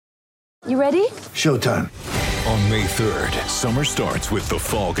You ready? Showtime. On May 3rd, summer starts with The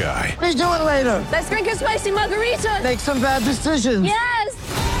Fall Guy. Let's do it later. Let's drink a spicy margarita. Make some bad decisions. Yes!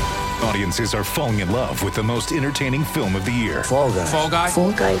 Audiences are falling in love with the most entertaining film of the year. Fall Guy. Fall Guy?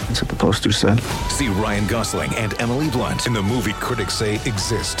 Fall guy. That's what the poster said. See Ryan Gosling and Emily Blunt in the movie critics say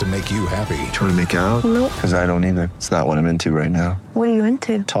exists to make you happy. Trying to make it out? Nope. Because I don't either. It's not what I'm into right now. What are you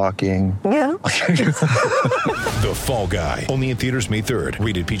into? Talking. Yeah. The Fall Guy. Only in theaters May 3rd.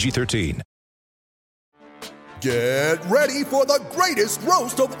 Rated PG-13. Get ready for the greatest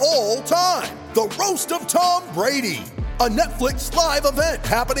roast of all time. The Roast of Tom Brady. A Netflix live event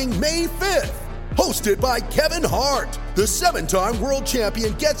happening May 5th. Hosted by Kevin Hart. The 7-time world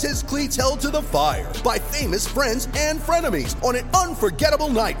champion gets his cleats held to the fire by famous friends and frenemies on an unforgettable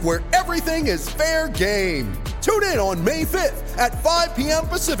night where everything is fair game. Tune in on May 5th at 5 p.m.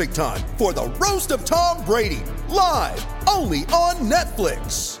 Pacific time for the Roast of Tom Brady. Live only on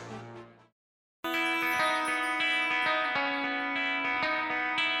Netflix.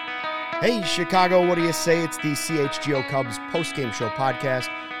 Hey, Chicago, what do you say? It's the CHGO Cubs postgame show podcast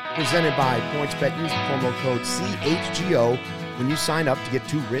presented by PointsBet. Use the promo code CHGO when you sign up to get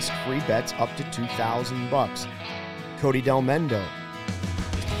 2 risk-free bets up to $2,000. Cody Del Mendo,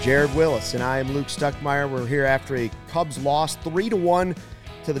 Jared Willis, and I am Luke Stuckmeyer. We're here after a Cubs loss 3-1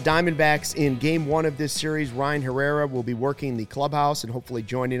 to the Diamondbacks in Game 1 of this series. Ryan Herrera will be working the clubhouse and hopefully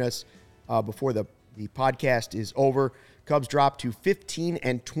joining us before the podcast is over. Cubs dropped to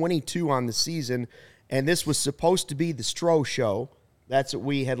 15-22 on the season, and this was supposed to be the Stro show. That's what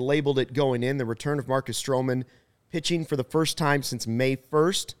we had labeled it going in, the return of Marcus Stroman, pitching for the first time since May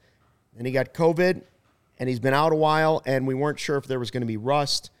 1st. And he got COVID, and he's been out a while, and we weren't sure if there was going to be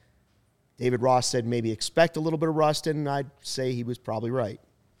rust. David Ross said maybe expect a little bit of rust, and I'd say he was probably right.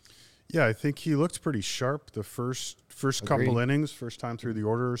 Yeah, I think he looked pretty sharp the first couple innings, first time through the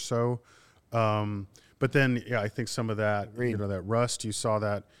order or so. But then, yeah, I think some of that, that rust, you saw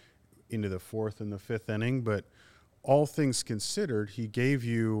that into the 4th and the 5th inning. But all things considered, he gave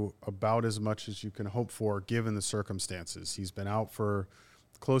you about as much as you can hope for given the circumstances. He's been out for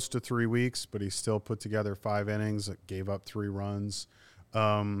close to 3 weeks, but he still put together 5 innings, gave up 3 runs,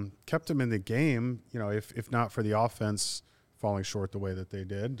 kept him in the game, if not for the offense falling short the way that they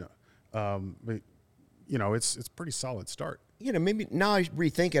did. But, it's a pretty solid start. Maybe now I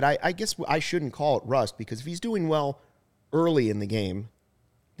rethink it. I guess I shouldn't call it rust because if he's doing well early in the game,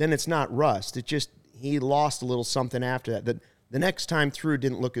 then it's not rust. It's just he lost a little something after that. The next time through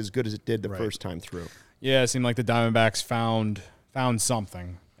didn't look as good as it did the first time through. Yeah, it seemed like the Diamondbacks found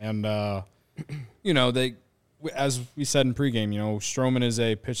something. And, they, as we said in pregame, Stroman is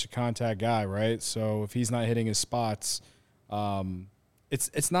a pitch-to-contact guy, right? So if he's not hitting his spots,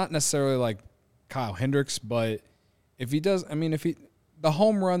 it's not necessarily like Kyle Hendricks, but if he does, the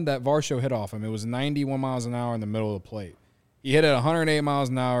home run that Varsho hit off him, it was 91 miles an hour in the middle of the plate. He hit it 108 miles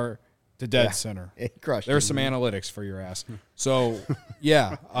an hour to dead center. It crushed. There's some analytics for your ass. So,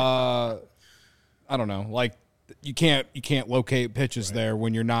 yeah, I don't know. Like you can't locate pitches there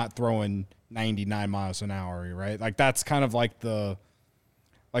when you're not throwing 99 miles an hour, right? Like that's kind of like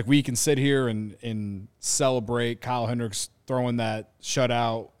we can sit here and celebrate Kyle Hendricks throwing that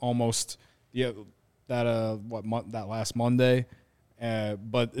shutout almost that last Monday,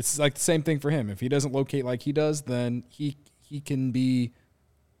 but it's like the same thing for him. If he doesn't locate like he does, then he can be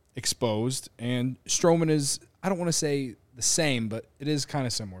exposed. And Stroman is, I don't want to say the same, but it is kind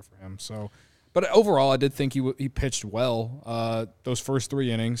of similar for him. So, but overall, I did think he pitched well. Those first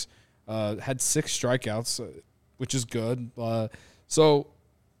 3 innings, had 6 strikeouts, which is good. So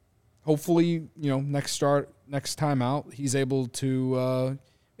hopefully, next time out, he's able to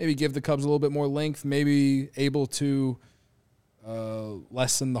maybe give the Cubs a little bit more length, maybe able to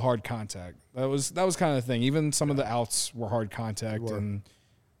lessen the hard contact. That was kind of the thing. Even some of the outs were hard contact, and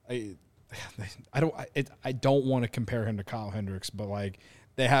I don't want to compare him to Kyle Hendricks, but like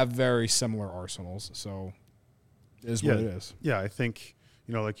they have very similar arsenals, so it is what it is. Yeah, I think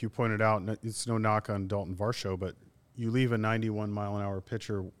like you pointed out, it's no knock on Dalton Varsho, but you leave a 91 mile an hour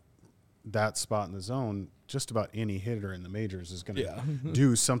pitcher that spot in the zone, just about any hitter in the majors is going to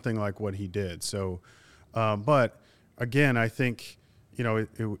do something like what he did. So, but again, I think,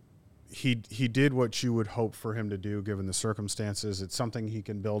 he did what you would hope for him to do given the circumstances. It's something he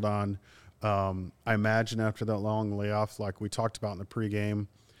can build on. I imagine after that long layoff, like we talked about in the pregame,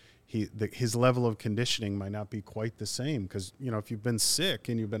 his level of conditioning might not be quite the same because, if you've been sick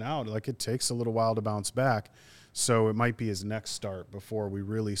and you've been out, like it takes a little while to bounce back. So it might be his next start before we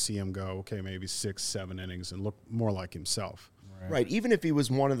really see him go, okay, maybe 6-7 innings and look more like himself. Right. Even if he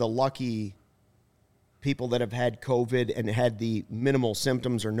was one of the lucky people that have had COVID and had the minimal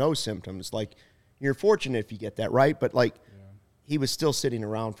symptoms or no symptoms. Like, you're fortunate if you get that, right? But, like, he was still sitting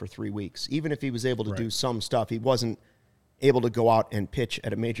around for 3 weeks. Even if he was able to do some stuff, he wasn't able to go out and pitch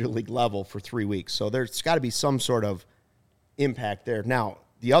at a major league level for 3 weeks. So there's got to be some sort of impact there. Now,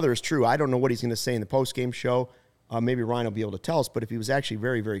 the other is true. I don't know what he's going to say in the postgame show. Maybe Ryan will be able to tell us. But if he was actually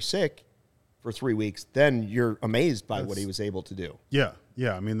very, very sick for 3 weeks, then you're amazed by what he was able to do. Yeah.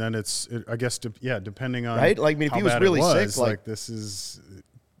 I mean, then I guess, depending on right. Like, I mean, if he was really sick, like this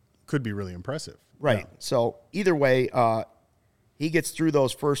could be really impressive. Right. Yeah. So either way, he gets through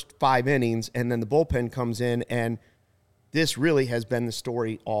those first 5 innings, and then the bullpen comes in, and this really has been the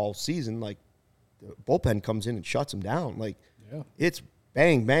story all season. Like, the bullpen comes in and shuts him down. Like, it's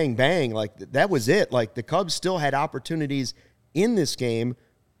bang, bang, bang. Like, that was it. Like, the Cubs still had opportunities in this game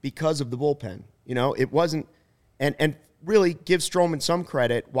because of the bullpen. You know, it wasn't – and really give Stroman some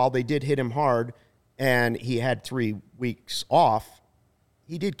credit. While they did hit him hard and he had 3 weeks off,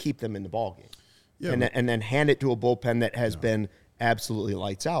 he did keep them in the ballgame. Yeah, and then hand it to a bullpen that has been absolutely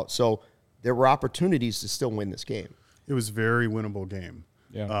lights out. So there were opportunities to still win this game. It was a very winnable game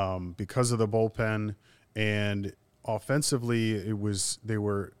because of the bullpen, and offensively they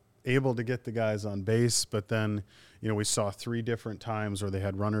were able to get the guys on base, but then we saw 3 different times where they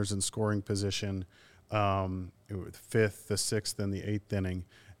had runners in scoring position, the 5th, the 6th, and the 8th inning,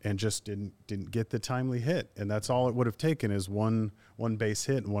 and just didn't get the timely hit. And that's all it would have taken is one base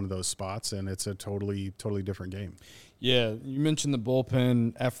hit in one of those spots, and it's a totally different game. Yeah, you mentioned the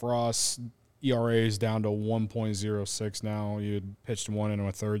bullpen. Efros ERA is down to 1.06 now. You had pitched 1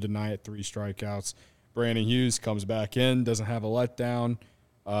 1/3 tonight, 3 strikeouts. Brandon Hughes comes back in, doesn't have a letdown.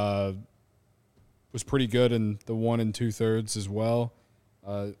 Was pretty good in the 1 2/3 as well.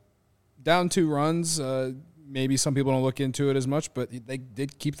 Down 2 runs. Maybe some people don't look into it as much, but they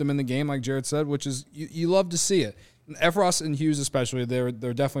did keep them in the game, like Jared said, which is you love to see it. Efros and Hughes especially, they're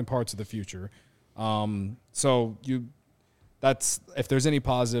definitely parts of the future. So that's if there's any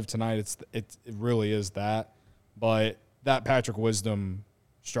positive tonight, it really is that. But that Patrick Wisdom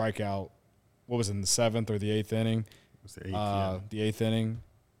strikeout, what was it, in the 7th or the 8th inning? It was the 8th, The 8th inning.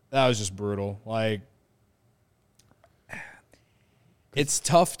 That was just brutal. Like, it's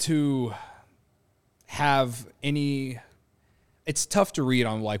tough to have any – it's tough to read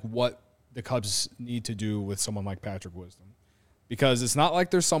on, like, what the Cubs need to do with someone like Patrick Wisdom, because it's not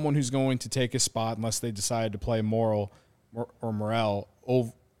like there's someone who's going to take his spot unless they decide to play Morrell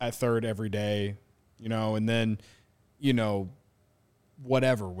at third every day, and then,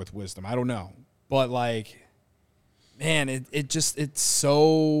 whatever with Wisdom. I don't know. But, like, man, it's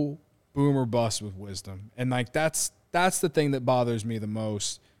so boom or bust with Wisdom. And, like, that's the thing that bothers me the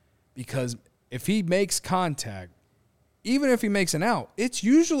most, because if he makes contact, even if he makes an out, it's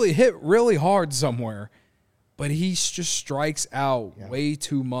usually hit really hard somewhere. But he just strikes out way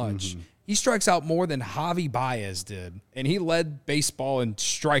too much. Mm-hmm. He strikes out more than Javi Baez did, and he led baseball in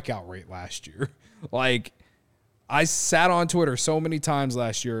strikeout rate last year. Like, I sat on Twitter so many times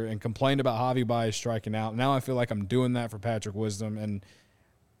last year and complained about Javi Baez striking out. Now I feel like I'm doing that for Patrick Wisdom, and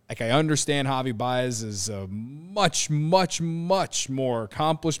like, I understand Javi Baez is a much, much, much more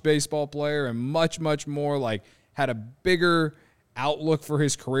accomplished baseball player and much, much more, like, had a bigger outlook for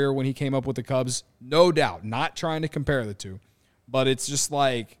his career when he came up with the Cubs. No doubt. Not trying to compare the two. But it's just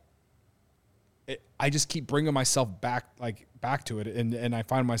like, I just keep bringing myself back to it, and I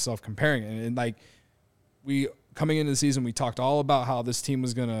find myself comparing it. And like, coming into the season, we talked all about how this team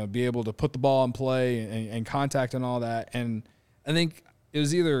was going to be able to put the ball in play and contact and all that. And I think it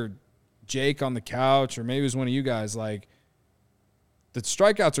was either Jake on the couch or maybe it was one of you guys, like, the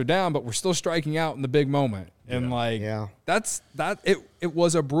strikeouts are down, but we're still striking out in the big moment. And it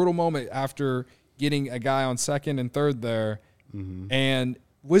was a brutal moment after getting a guy on second and third there. Mm-hmm. And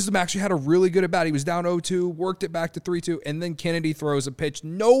Wisdom actually had a really good at bat. He was down 0-2, worked it back to 3-2, and then Kennedy throws a pitch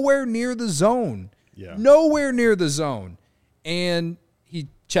nowhere near the zone. Yeah. Nowhere near the zone. And he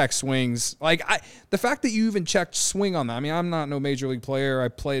check swings. Like, the fact that you even checked swing on that, I mean, I'm not no major league player. I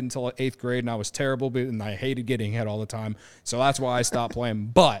played until 8th grade, and I was terrible, and I hated getting hit all the time. So that's why I stopped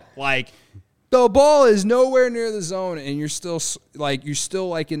playing. But, like, the ball is nowhere near the zone, and you're still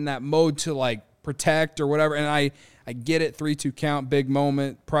in that mode to, like, protect or whatever. And I get it, 3-2 count, big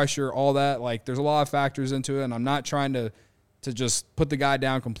moment, pressure, all that. Like, there's a lot of factors into it, and I'm not trying to just put the guy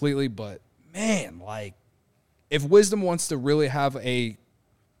down completely. But, man, like, if Wisdom wants to really have a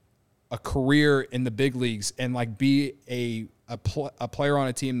career in the big leagues and, like, be a player on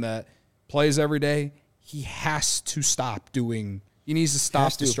a team that plays every day, he has to stop doing – he needs to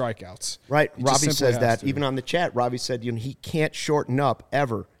stop the strikeouts. Right. Robbie says that. Even on the chat, Robbie said he can't shorten up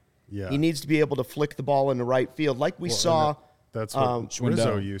ever. Yeah. He needs to be able to flick the ball in the right field, like we saw. That's what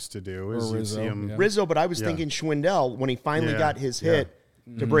Rizzo Schwindel. used to do. Is Or you'd see him, Rizzo, but I was thinking Schwindel, when he finally got his hit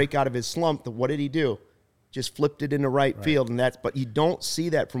to break out of his slump, what did he do? Just flipped it in the right field, but you don't see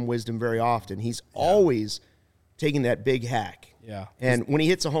that from Wisdom very often. He's always taking that big hack. Yeah. And when he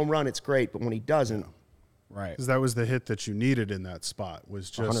hits a home run, it's great, but when he doesn't, Right. because that was the hit that you needed in that spot, was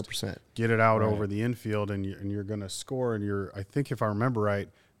just 100%. get it out over the infield, and you're going to score. And I think if I remember right,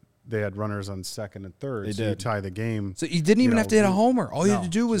 they had runners on second and third. They so you did. tie the game. So you didn't even have to hit a homer. All you had to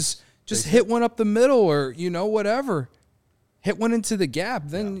do was just hit one up the middle, or whatever. Hit one into the gap.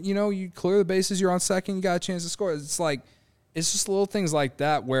 Then you clear the bases. You're on second. You got a chance to score. It's just little things like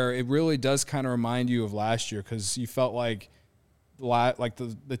that where it really does kind of remind you of last year, because you felt like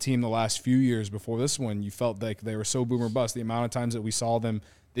the team the last few years before this one, you felt like they were so boom or bust. The amount of times that we saw them,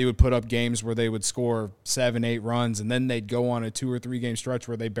 they would put up games where they would score 7-8 runs, and then they'd go on a 2 or 3 game stretch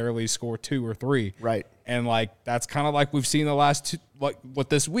where they barely score 2 or 3. Right. And that's kind of like we've seen the last two,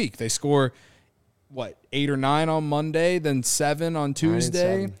 this week. They score 8 or 9 on Monday, then 7 on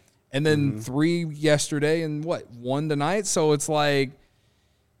Tuesday, and then 3 yesterday, and 1 tonight. So it's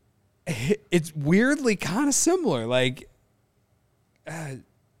it's weirdly kind of similar.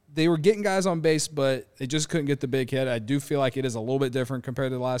 They were getting guys on base, but they just couldn't get the big hit. I do feel like it is a little bit different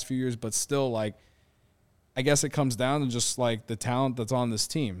compared to the last few years, but still, I guess it comes down to just the talent that's on this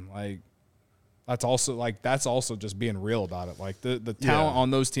team. That's also just being real about it. The talent on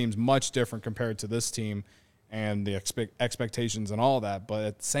those teams much different compared to this team, and the expectations and all that. But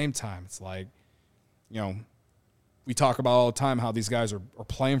at the same time, it's we talk about all the time how these guys are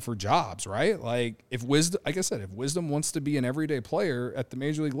playing for jobs, right? If Wisdom, like I said, if Wisdom wants to be an everyday player at the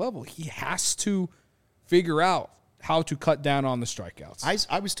major league level, he has to figure out how to cut down on the strikeouts.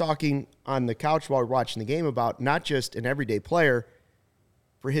 I was talking on the couch while we were watching the game about not just an everyday player,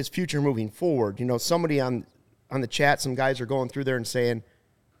 for his future moving forward. Somebody on the chat, some guys are going through there and saying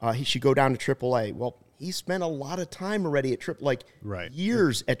he should go down to AAA. Well, he spent a lot of time already at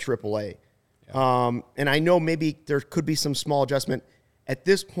years at AAA. Yeah. And I know maybe there could be some small adjustment. At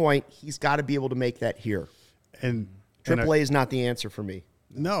this point, he's got to be able to make that here. And AAA is not the answer for me.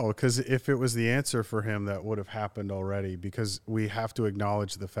 No, because if it was the answer for him, that would have happened already, because we have to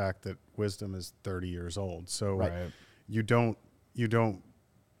acknowledge the fact that Wisdom is 30 years old. So you don't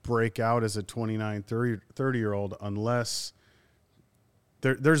break out as a 29, 30-year-old unless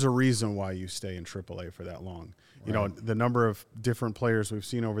there's a reason why you stay in AAA for that long. Right. The number of different players we've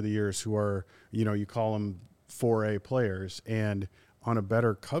seen over the years who are, you call them 4A players, and on a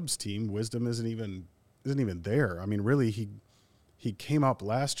better Cubs team, Wisdom isn't even there. I mean, really, he came up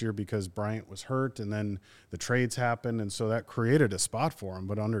last year because Bryant was hurt, and then the trades happened, and so that created a spot for him.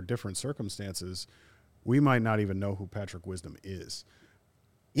 But under different circumstances, we might not even know who Patrick Wisdom is.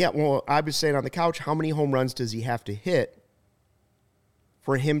 Yeah, well, I was saying on the couch, how many home runs does he have to hit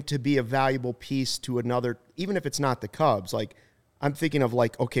for him to be a valuable piece to another, even if it's not the Cubs? I'm thinking of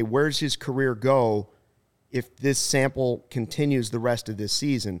okay, where's his career go if this sample continues the rest of this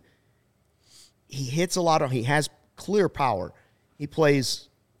season? He hits a lot he has clear power. He plays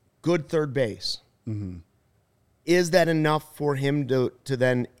good third base. Mm-hmm. Is that enough for him to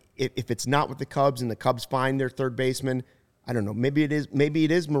then, if it's not with the Cubs and the Cubs find their third baseman, I don't know. Maybe it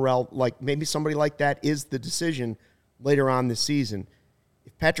is Morel. Maybe somebody like that is the decision later on this season.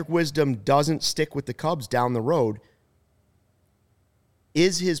 If Patrick Wisdom doesn't stick with the Cubs down the road,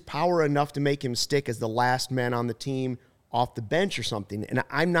 is his power enough to make him stick as the last man on the team off the bench or something? And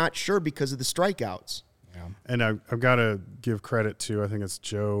I'm not sure because of the strikeouts. Yeah. And I've got to give credit to, I think it's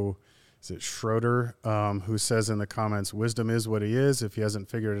Joe, is it Schroeder, who says in the comments, Wisdom is what he is. If he hasn't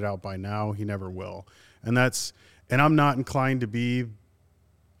figured it out by now, he never will. And I'm not inclined to be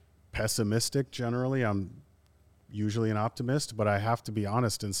pessimistic generally. I'm usually an optimist, but I have to be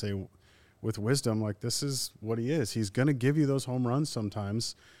honest and say with Wisdom, this is what he is. He's going to give you those home runs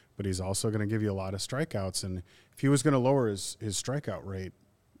sometimes, but he's also going to give you a lot of strikeouts. And if he was going to lower his strikeout rate,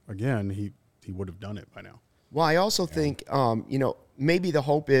 again, he would have done it by now. Well, I also think, maybe the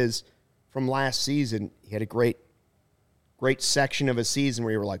hope is from last season, he had a great section of a season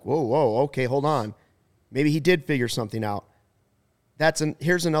where you were like, whoa, okay, hold on. Maybe he did figure something out.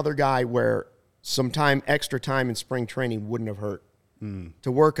 Here's another guy where some extra time in spring training wouldn't have hurt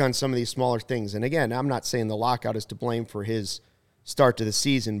to work on some of these smaller things. And again, I'm not saying the lockout is to blame for his start to the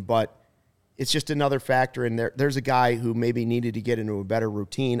season, but it's just another factor. And there's a guy who maybe needed to get into a better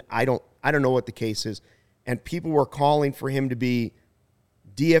routine. I don't know what the case is. And people were calling for him to be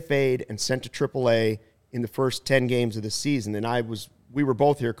DFA'd and sent to AAA in the first 10 games of the season. And we were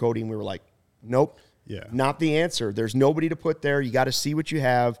both here, Cody, and we were like, nope. Yeah. Not the answer. There's nobody to put there. You got to see what you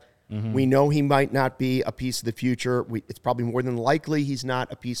have. We know he might not be a piece of the future. It's probably more than likely he's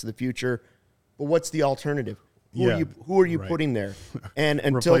not a piece of the future. But what's the alternative? Who are you putting there? And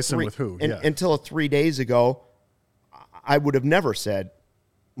until Replace him with who? Until 3 days ago, I would have never said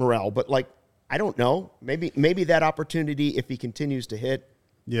Morel. But I don't know. Maybe that opportunity, if he continues to hit.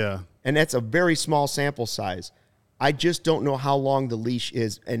 Yeah. And that's a very small sample size. I just don't know how long the leash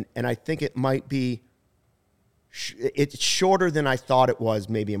is, and I think it might be. It's shorter than I thought it was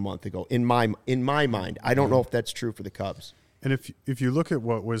maybe a month ago. In my mind, I don't know if that's true for the Cubs. And if you look at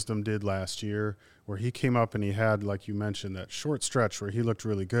what Wisdom did last year, where he came up and he had, like you mentioned, that short stretch where he looked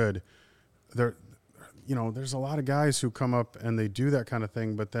really good. There's a lot of guys who come up and they do that kind of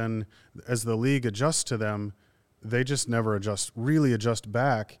thing, but then as the league adjusts to them, they just never really adjust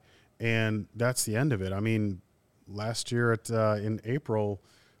back, and that's the end of it. I mean, last year in April,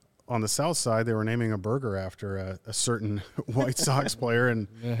 on the South Side, they were naming a burger after a certain White Sox player,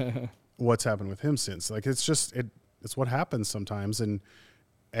 and what's happened with him since? It's what happens sometimes,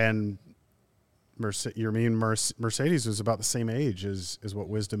 and Mercedes was about the same age as what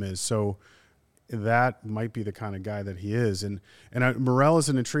Wisdom is, so that might be the kind of guy that he is, and Morel is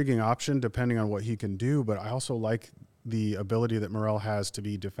an intriguing option depending on what he can do, but I also like the ability that Morel has to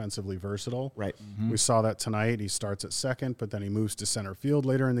be defensively versatile. Right. Mm-hmm. We saw that tonight. He starts at second, but then he moves to center field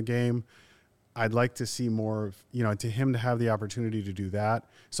later in the game. I'd like to see more of, to him to have the opportunity to do that.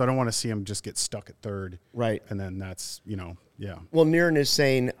 So I don't want to see him just get stuck at third. Right. And then that's, yeah. Well, Niren is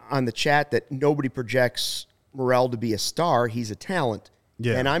saying on the chat that nobody projects Morel to be a star. He's a talent.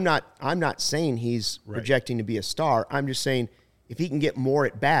 Yeah. And I'm not saying he's projecting to be a star. I'm just saying if he can get more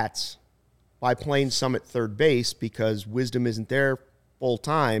at bats by playing some at third base because Wisdom isn't there full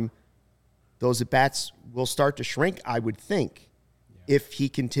time, those at bats will start to shrink, I would think, if he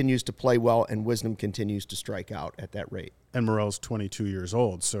continues to play well and Wisdom continues to strike out at that rate. And Morel's 22 years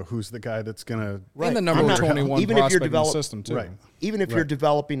old, so who's the guy that's going to... And the number 21 prospect in the system, too. Right. Even if you're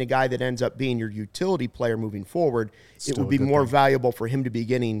developing a guy that ends up being your utility player moving forward, it would be a good more thing. valuable for him to be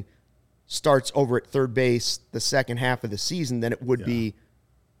getting starts over at third base the second half of the season than it would be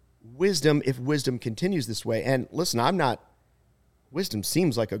Wisdom if Wisdom continues this way. And listen, Wisdom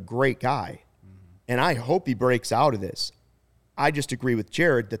seems like a great guy, and I hope he breaks out of this. I just agree with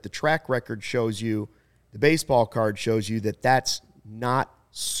Jared that the track record shows you, the baseball card shows you that that's not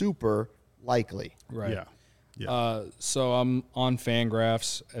super likely. Right. Yeah. So I'm on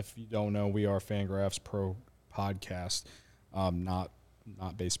Fangraphs. If you don't know, we are Fangraphs Pro Podcast, not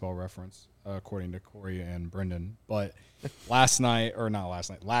Baseball Reference, according to Corey and Brendan. But last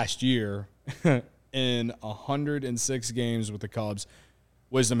year, in 106 games with the Cubs,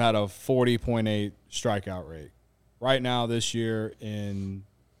 Wisdom had a 40.8 strikeout rate. Right now, this year, in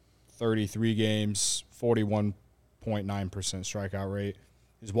 33 games, 41.9% strikeout rate.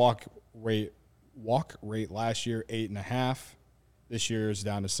 His walk rate last year, 8.5. This year is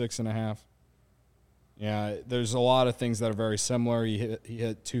down to 6.5. Yeah, there's a lot of things that are very similar. He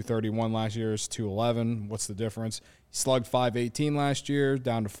hit 231 last year, it's 211. What's the difference? He slugged 518 last year,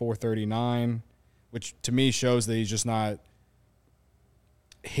 down to 439, which to me shows that he's just not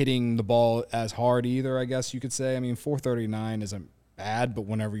hitting the ball as hard either, I guess you could say. I mean, 439 isn't bad, but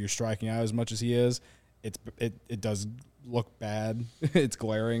whenever you're striking out as much as he is, it does look bad. It's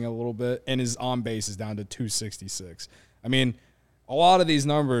glaring a little bit, and his on base is down to 266. I mean, a lot of these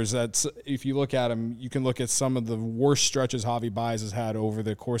numbers, that's if you look at them, you can look at some of the worst stretches Javi Baez has had over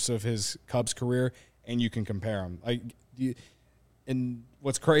the course of his Cubs career, and you can compare them. And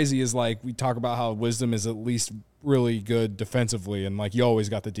what's crazy is, we talk about how Wisdom is at least really good defensively, and, you always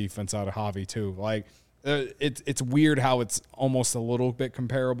got the defense out of Javi, too. It's weird how it's almost a little bit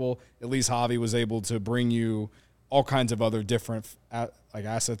comparable. At least Javi was able to bring you all kinds of other different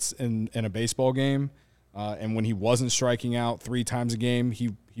assets in a baseball game. And when he wasn't striking out 3 times a game,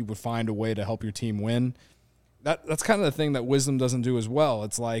 he would find a way to help your team win. That's kind of the thing that Wisdom doesn't do as well.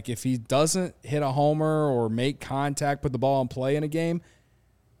 It's like if he doesn't hit a homer or make contact, put the ball in play in a game,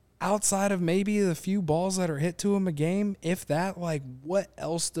 outside of maybe the few balls that are hit to him a game, if that, what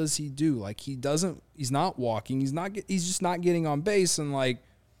else does he do? He's not walking. He's just not getting on base. And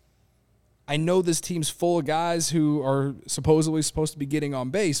I know this team's full of guys who are supposedly supposed to be getting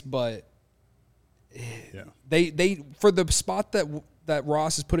on base, but they for the spot that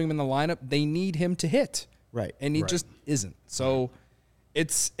Ross is putting him in the lineup, they need him to hit. Right. And he just isn't. So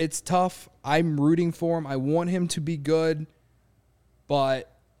it's tough. I'm rooting for him. I want him to be good. But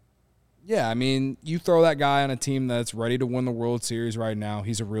yeah, I mean, you throw that guy on a team that's ready to win the World Series right now,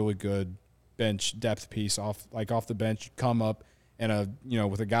 he's a really good bench depth piece off the bench, come up and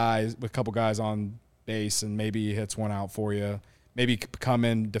with a couple guys on base, and maybe he hits one out for you. maybe come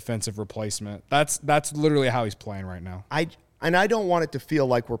in defensive replacement. That's literally how he's playing right now. I don't want it to feel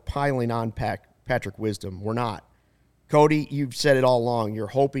like we're piling on Patrick Wisdom. We're not. Cody, you've said it all along. You're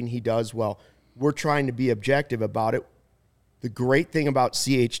hoping he does well. We're trying to be objective about it. The great thing about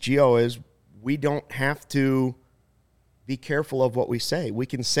CHGO is we don't have to be careful of what we say. We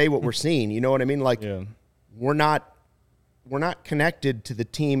can say what we're seeing. You know what I mean? Like, we're not connected to the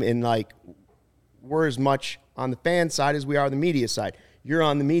team in, like, we're as much on the fan side as we are the media side. You're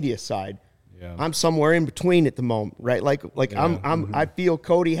on the media side. Yeah. I'm somewhere in between at the moment, right? I feel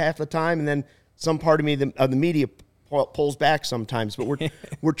Cody half the time, and then some part of me of the media pulls back sometimes. But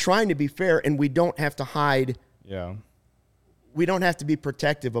we're trying to be fair, and we don't have to hide. Yeah. We don't have to be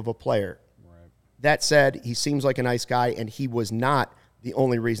protective of a player. Right. That said, he seems like a nice guy, and he was not the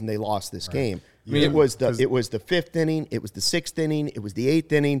only reason they lost this game. I mean, it was the fifth inning, it was the sixth inning, it was the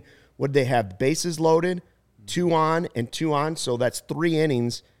eighth inning. Would they have bases loaded, 2 on and 2 on? So that's 3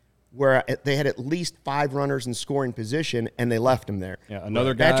 innings where they had at least 5 runners in scoring position, and they left him there. Yeah,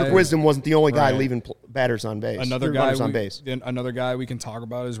 another guy. Patrick Wisdom wasn't the only guy leaving batters on base. Another guy we can talk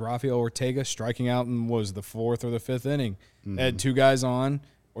about is Rafael Ortega striking out in was the 4th or the 5th inning. They had 2 guys on.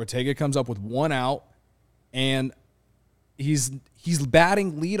 Ortega comes up with 1 out, and he's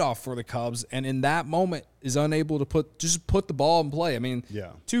batting leadoff for the Cubs, and in that moment is unable to put the ball in play. I mean,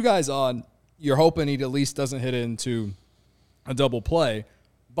 2 guys on, you're hoping he at least doesn't hit it into a double play,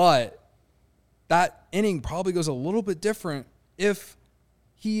 but that inning probably goes a little bit different if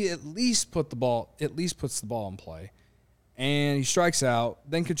he at least puts the ball in play. And he strikes out.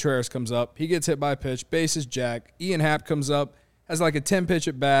 Then Contreras comes up. He gets hit by a pitch. Bases jack. Ian Happ comes up, has like a 10-pitch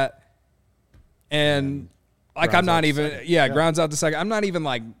at bat, and like I'm not even grounds out the second. I'm not even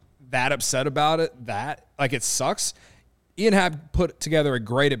like that upset about it. It sucks. Ian Happ put together a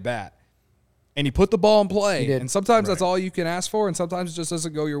great at bat. And he put the ball in play. And sometimes that's all you can ask for, and sometimes it just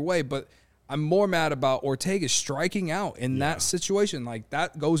doesn't go your way. But I'm more mad about Ortega striking out in that situation. Like,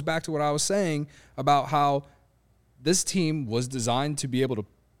 that goes back to what I was saying about how this team was designed to be able to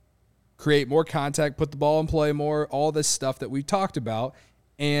create more contact, put the ball in play more, all this stuff that we talked about.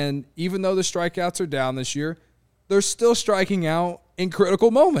 And even though the strikeouts are down this year, they're still striking out in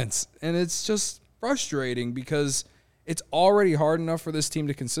critical moments. And it's just frustrating because it's already hard enough for this team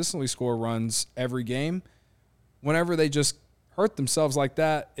to consistently score runs every game. Whenever they just hurt themselves like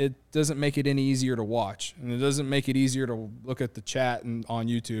that, it doesn't make it any easier to watch. And it doesn't make it easier to look at the chat and on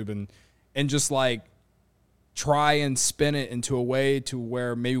YouTube and just like try and spin it into a way to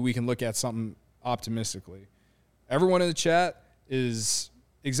where maybe we can look at something optimistically. Everyone in the chat is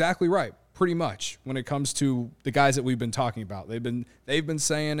exactly right, pretty much, when it comes to the guys that we've been talking about. They've been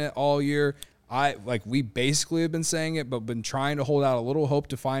saying it all year. We basically have been saying it, but been trying to hold out a little hope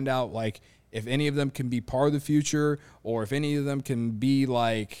to find out, like, if any of them can be part of the future or if any of them can be,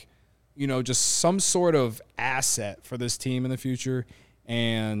 like, just some sort of asset for this team in the future.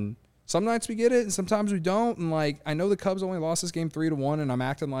 And some nights we get it and sometimes we don't. And, like, I know the Cubs only lost this game 3-1, and I'm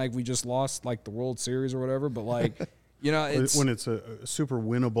acting like we just lost, like, the World Series or whatever. But, like, it's when it's a super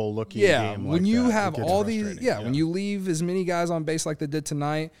winnable looking game. When you have all these, yeah, when you leave as many guys on base like they did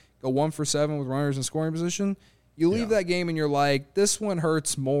tonight, go 1 for 7 with runners in scoring position, you leave that game and you're like, this one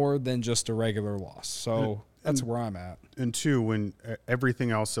hurts more than just a regular loss. So that's where I'm at. And 2, when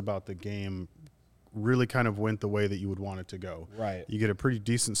everything else about the game really kind of went the way that you would want it to go. Right. You get a pretty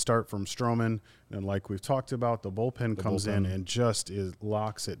decent start from Stroman, and like we've talked about, the bullpen comes in and just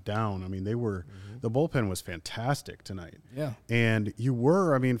locks it down. I mean, the bullpen was fantastic tonight. Yeah. And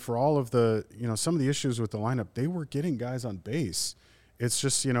for all of the, some of the issues with the lineup, they were getting guys on base. It's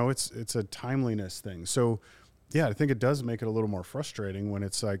just, it's a timeliness thing. So, yeah, I think it does make it a little more frustrating when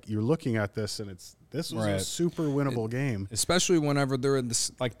it's like you're looking at this and this was a super winnable game. Especially whenever they're in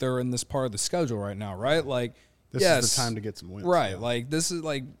this part of the schedule right now, right? Like, this is the time to get some wins. Right. Yeah. Like, this is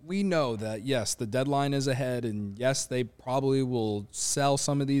like, we know that, yes, the deadline is ahead, and yes, they probably will sell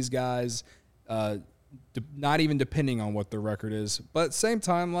some of these guys, not even depending on what their record is. But at the same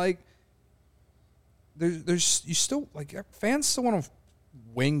time, like, fans still want to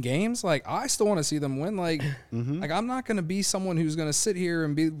win games. Like, I still want to see them win. Like, like, I'm not going to be someone who's going to sit here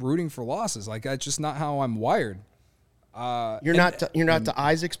and be rooting for losses. Like, that's just not how I'm wired. You're not to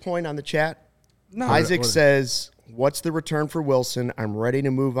Isaac's point on the chat. No. Isaac says, "What's the return for Wilson? I'm ready to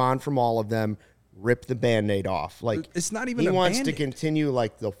move on from all of them. Rip the Band-Aid off." Like, it's not even. He wants to continue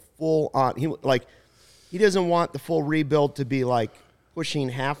like the full on. He doesn't want the full rebuild to be like pushing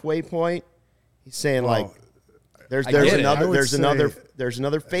halfway point. He's saying there's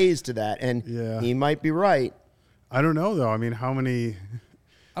another phase to that, and he might be right. I don't know though. I mean, how many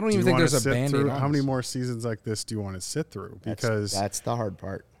I don't even think there's a Band-Aid on How many this. more seasons like this do you want to sit through? Because that's the hard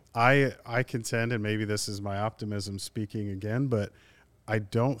part. I contend, and maybe this is my optimism speaking again, but I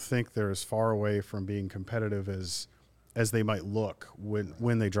don't think they're as far away from being competitive as they might look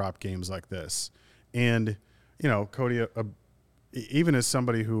when they drop games like this. And, you know, Cody, even as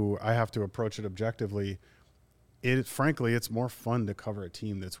somebody who I have to approach it objectively, frankly, it's more fun to cover a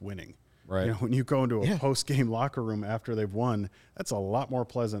team that's winning. Right. You know, when you go into a post-game locker room after they've won, that's a lot more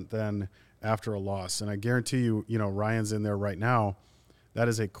pleasant than after a loss. And I guarantee you, you know, Ryan's in there right now. That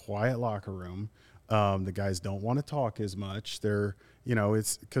is a quiet locker room. The guys don't want to talk as much. They're, you know,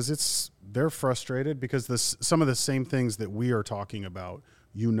 they're frustrated because some of the same things that we are talking about,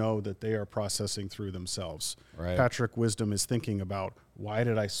 you know, that they are processing through themselves. Right. Patrick Wisdom is thinking about, why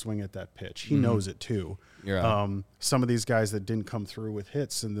did I swing at that pitch? He knows it too. Yeah. Some of these guys that didn't come through with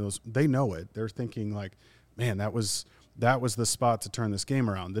hits and they know it. They're thinking like, man, that was the spot to turn this game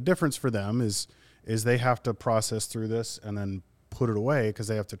around. The difference for them is they have to process through this and then put it away because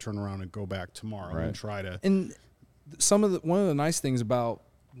they have to turn around and go back tomorrow and try to. And one of the nice things about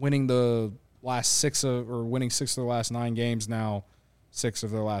winning the last winning 6 of the last 9 games, now 6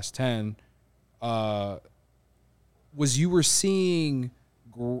 of their last 10, was you were seeing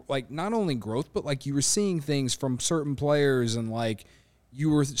like not only growth, but like you were seeing things from certain players, and like you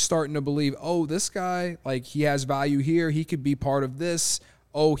were starting to believe, oh, this guy, like he has value here. He could be part of this.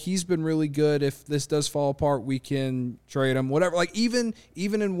 Oh, he's been really good. If this does fall apart, we can trade him, whatever. Like even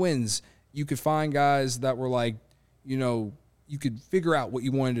in wins, you could find guys that were like, you know, you could figure out what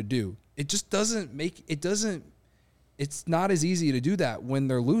you wanted to do. It just it's not as easy to do that when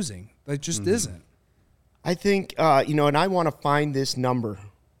they're losing. It just isn't. I think, you know, and I want to find this number.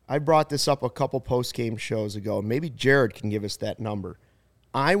 I brought this up a couple post-game shows ago. Maybe Jared can give us that number.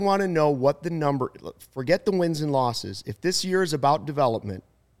 I want to know what the number, forget the wins and losses. If this year is about development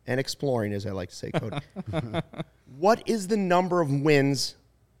and exploring, as I like to say, Cody, what is the number of wins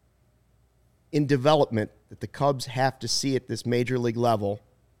in development that the Cubs have to see at this major league level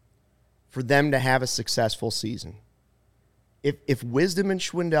for them to have a successful season? If Wisdom and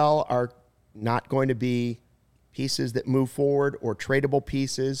Schwindel are not going to be pieces that move forward or tradable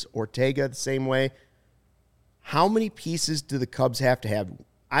pieces, Ortega the same way, how many pieces do the Cubs have to have?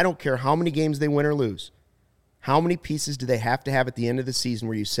 I don't care how many games they win or lose. How many pieces do they have to have at the end of the season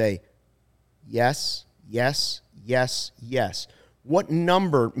where you say, yes, yes, yes, yes? What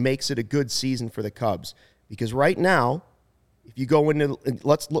number makes it a good season for the Cubs? Because right now, if you go into,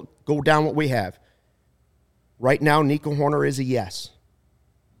 go down what we have. Right now, Nico Horner is a yes.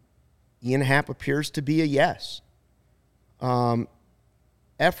 Ian Happ appears to be a yes.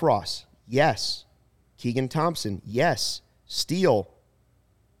 Efros, yes. Keegan Thompson, yes. Steele,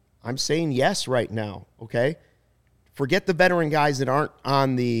 I'm saying yes right now, okay? Forget the veteran guys that aren't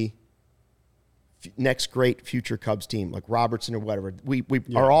on the next great future Cubs team, like Robertson or whatever. We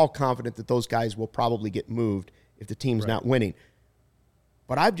are all confident that those guys will probably get moved if the team's not winning.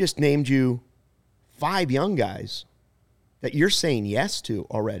 But I've just named you 5 young guys that you're saying yes to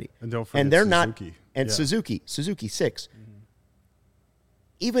already. And don't forget they're Suzuki. Not, and Suzuki 6. Mm-hmm.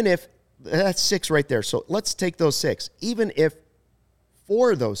 Even if, that's 6 right there. So let's take those 6. Even if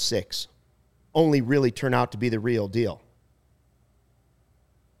 4 of those 6 only really turn out to be the real deal,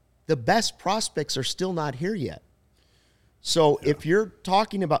 the best prospects are still not here yet. So if you're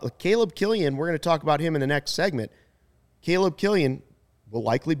talking about like Caleb Killian, we're going to talk about him in the next segment. Caleb Killian will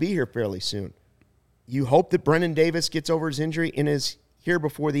likely be here fairly soon. You hope that Brendan Davis gets over his injury and is here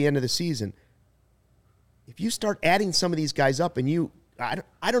before the end of the season. If you start adding some of these guys up and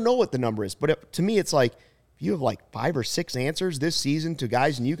I don't know what the number is, but to me it's like if you have like 5 or 6 answers this season to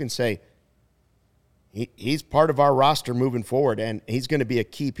guys and you can say, he's part of our roster moving forward, and he's going to be a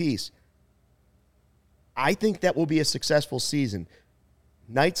key piece. I think that will be a successful season.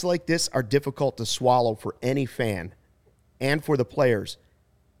 Nights like this are difficult to swallow for any fan and for the players.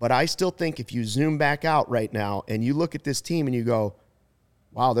 But I still think if you zoom back out right now and you look at this team and you go,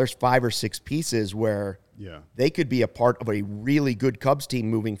 wow, there's 5 or 6 pieces where they could be a part of a really good Cubs team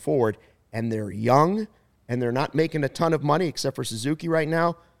moving forward, and they're young and they're not making a ton of money except for Suzuki right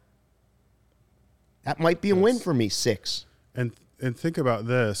now. That might be a win for me, 6. And think about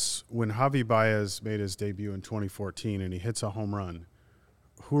this. When Javi Baez made his debut in 2014 and he hits a home run,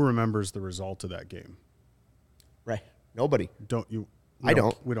 who remembers the result of that game? Right. Nobody.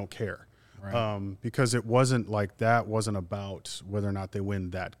 We don't care. Right. Because it wasn't like that wasn't about whether or not they win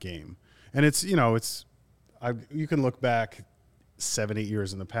that game. And you can look back 7-8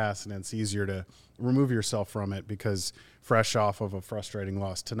 years in the past and it's easier to remove yourself from it because fresh off of a frustrating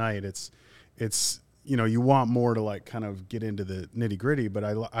loss tonight, it's you want more to like kind of get into the nitty gritty, but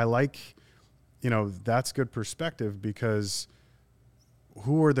I like, that's good perspective, because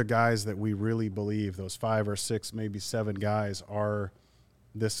who are the guys that we really believe, those 5 or 6, maybe 7 guys, are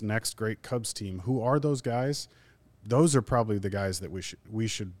this next great Cubs team? Who are those guys? Those are probably the guys that we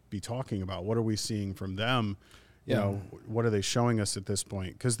should be talking about. What are we seeing from them? What are they showing us at this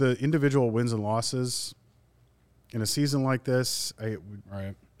point? Because the individual wins and losses in a season like this,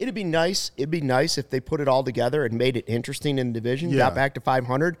 right. It'd be nice if they put it all together and made it interesting in the division, got back to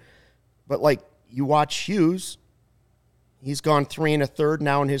 500. But, like, you watch Hughes, he's gone 3 1/3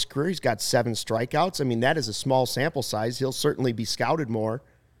 now in his career. He's got 7 strikeouts. I mean, that is a small sample size. He'll certainly be scouted more.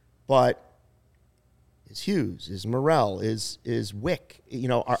 But is Hughes, is Morrell, is Wick,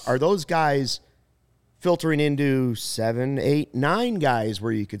 are those guys filtering into 7, 8, 9 guys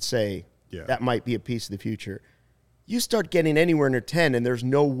where you could say that might be a piece of the future? You start getting anywhere near 10, and there's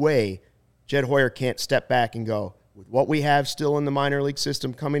no way Jed Hoyer can't step back and go, with what we have still in the minor league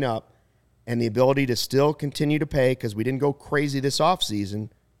system coming up and the ability to still continue to pay, because we didn't go crazy this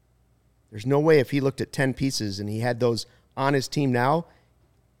offseason, there's no way if he looked at 10 pieces and he had those on his team now,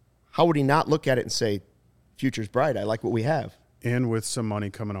 how would he not look at it and say, future's bright, I like what we have? And with some money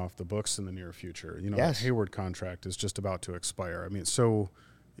coming off the books in the near future. Yes. The Hayward contract is just about to expire. I mean, so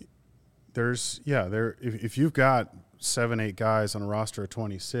if you've got 7, 8 guys on a roster of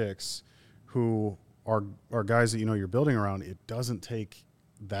 26 who are guys that you're building around, it doesn't take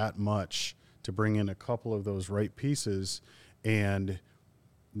that much to bring in a couple of those right pieces, and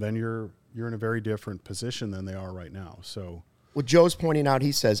then you're in a very different position than they are right now. So what Joe's pointing out,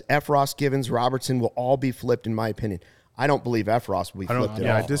 he says Ross, Givens, Robertson will all be flipped, in my opinion. I don't believe Ross will be flipped at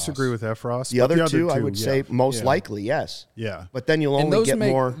all. I disagree with Ross. The other two, I would say most likely, yes. Yeah. But then you'll only get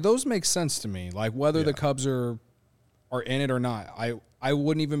more. Those make sense to me. Like, whether the Cubs are in it or not, I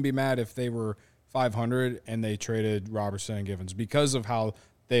wouldn't even be mad if they were 500 and they traded Robertson and Givens, because of how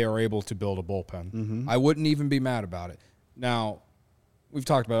they are able to build a bullpen. Mm-hmm. I wouldn't even be mad about it. Now, we've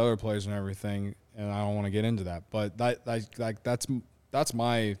talked about other players and everything, and I don't want to get into that, but that's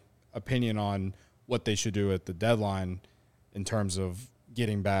my opinion on what they should do at the deadline in terms of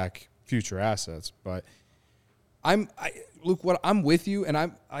getting back future assets. But Luke, I'm with you, and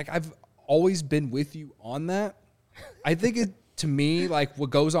I've always been with you on that. I think to me, like, what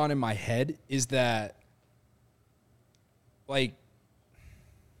goes on in my head is that, like,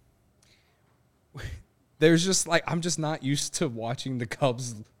 there's just, like, I'm just not used to watching the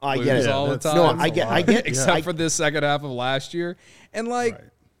Cubs lose all the time. No, I get except for this second half of last year. And, like,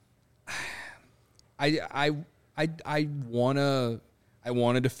 I wanna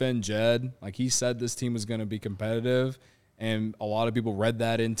defend Jed. Like, he said this team was gonna be competitive, and a lot of people read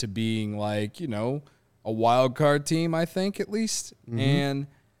that into being, like, a wild card team, I think, at least. Mm-hmm. And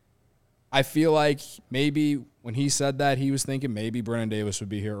I feel like maybe when he said that, he was thinking maybe Brennan Davis would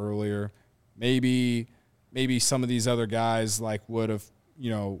be here earlier. Maybe some of these other guys, like, would have,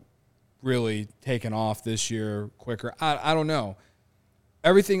 really taken off this year quicker. I don't know.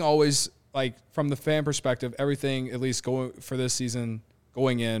 Everything always, like, from the fan perspective, everything, at least going for this season,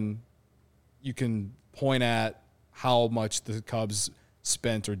 going in, you can point at how much the Cubs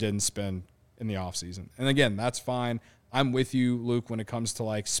spent or didn't spend in the offseason. And again, that's fine. I'm with you, Luke, when it comes to,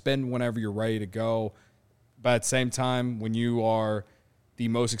 like, spend whenever you're ready to go. But at the same time, when you are the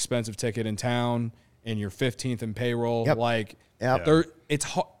most expensive ticket in town and you're 15th in payroll,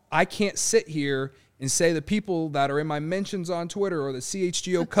 I can't sit here and say the people that are in my mentions on Twitter or the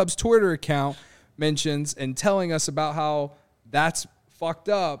CHGO Cubs Twitter account mentions and telling us about how that's fucked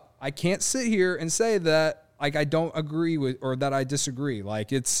up. I can't sit here and say that, like, I don't agree with or that I disagree.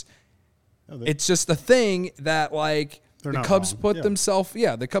 Like, it's just a thing that, like, the Cubs put themselves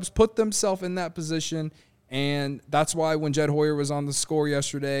in that position. And that's why when Jed Hoyer was on the score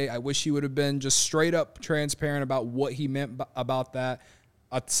yesterday, I wish he would have been just straight up transparent about what he meant about that.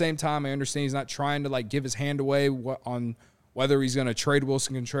 At the same time, I understand he's not trying to, like, give his hand away on whether he's going to trade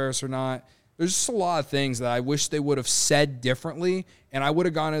Wilson Contreras or not. There's just a lot of things that I wish they would have said differently, and I would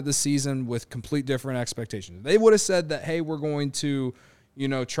have gone into the season with complete different expectations. They would have said that, hey, we're going to,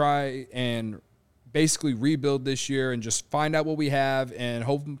 try and basically rebuild this year and just find out what we have and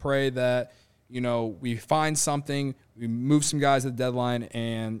hope and pray that, we find something, we move some guys at the deadline,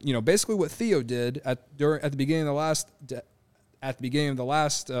 and, basically what Theo did at the beginning of the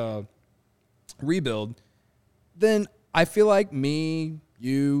last rebuild. Then I feel like me,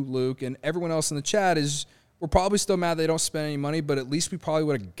 you, Luke, and everyone else in the chat we're probably still mad they don't spend any money, but at least we probably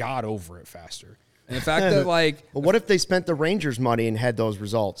would have got over it faster. And the fact that, like... But what if they spent the Rangers' money and had those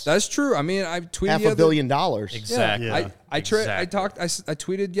results? That's true. I mean, I tweeted... $500 million. Exactly. Yeah. I Exactly.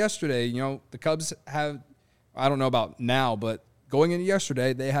 tweeted yesterday, the Cubs have... I don't know about now, but going into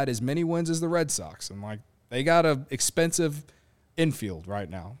yesterday, they had as many wins as the Red Sox. And, like, they got a expensive infield right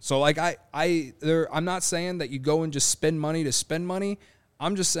now. So, like, I'm not saying that you go and just spend money to spend money.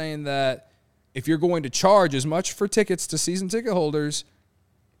 I'm just saying that if you're going to charge as much for tickets to season ticket holders,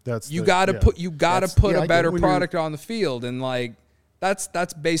 you got to put a better product on the field, and like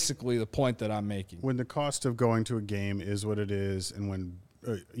that's basically the point that I'm making. When the cost of going to a game is what it is, and when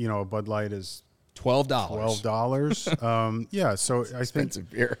a Bud Light is $12, yeah. So I think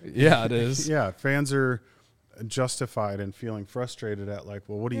beer. Yeah, it is. Yeah, fans are justified in feeling frustrated at like,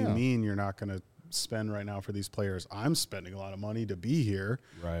 well, what do you mean you're not going to spend right now for these players? I'm spending a lot of money to be here.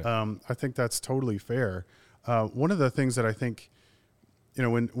 Right. I think that's totally fair. One of the things that I think,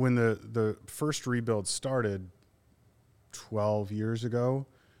 when the first rebuild started 12 years ago,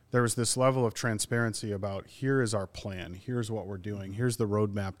 there was this level of transparency about here is our plan, here's what we're doing, here's the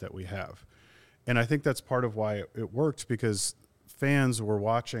roadmap that we have. And I think that's part of why it worked, because fans were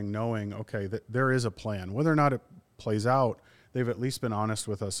watching knowing, okay, that there is a plan. Whether or not it plays out, they've at least been honest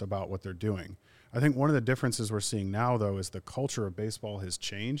with us about what they're doing. I think one of the differences we're seeing now, though, is the culture of baseball has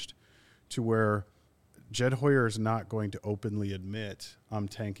changed to where Jed Hoyer is not going to openly admit, I'm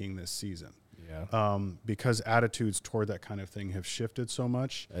tanking this season. Yeah. Because attitudes toward that kind of thing have shifted so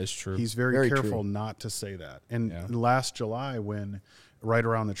much. That's true. He's very careful not to say that. And last July, when right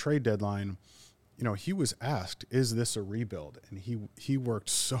around the trade deadline, he was asked, is this a rebuild? And he worked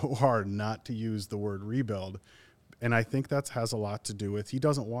so hard not to use the word rebuild. And I think that has a lot to do with he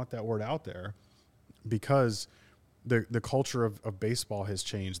doesn't want that word out there, because the culture of baseball has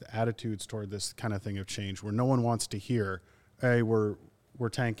changed. The attitudes toward this kind of thing have changed, where no one wants to hear, hey, we're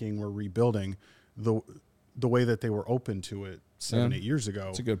tanking, we're rebuilding, the way that they were open to it 7-8 years ago.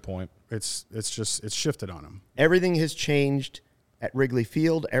 That's a good point. It's shifted on them. Everything has changed at Wrigley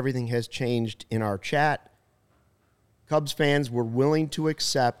Field. Everything has changed in our chat. Cubs fans were willing to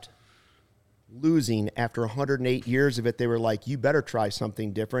accept losing after 108 years of it. They were like, you better try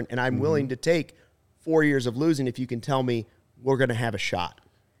something different, and I'm willing to take 4 years of losing if you can tell me we're going to have a shot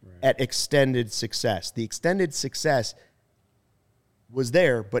at extended success. The extended success was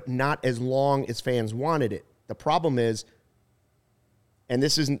there, but not as long as fans wanted it. The problem is, and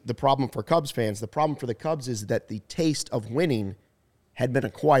this isn't the problem for Cubs fans, the problem for the Cubs is that the taste of winning had been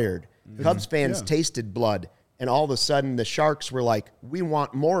acquired. Cubs fans tasted blood, and all of a sudden the Sharks were like, we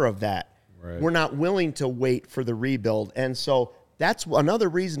want more of that. Right. We're not willing to wait for the rebuild. And so that's another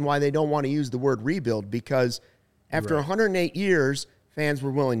reason why they don't want to use the word rebuild, because after 108 years, fans were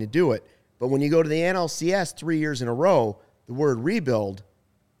willing to do it. But when you go to the NLCS 3 years in a row, the word rebuild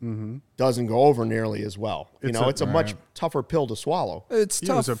doesn't go over nearly as well. It's a much tougher pill to swallow. It's tough.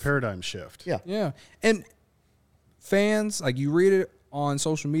 It was a paradigm shift. Yeah. Yeah. And fans, like, you read it on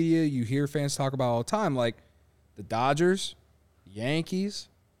social media, you hear fans talk about all the time, like the Dodgers, Yankees,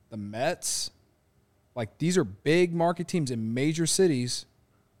 the Mets. Like, these are big market teams in major cities.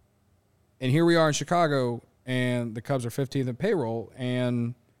 And here we are in Chicago, and the Cubs are 15th in payroll,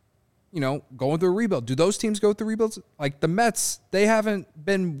 and, going through a rebuild. Do those teams go through rebuilds? Like the Mets, they haven't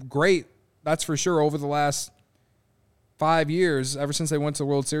been great, that's for sure, over the last 5 years, ever since they went to the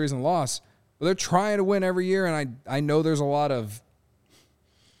World Series and lost. But they're trying to win every year, and I know there's a lot of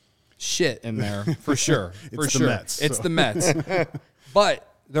shit in there, for sure. It's the Mets. It's the Mets. But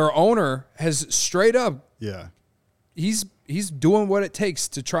their owner has straight up, he's doing what it takes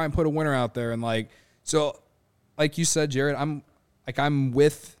to try and put a winner out there. And like you said, Jared, I'm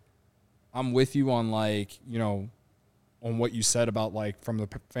with you on on what you said about like from the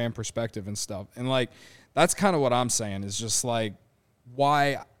fan perspective and stuff. And like, that's kind of what I'm saying is just like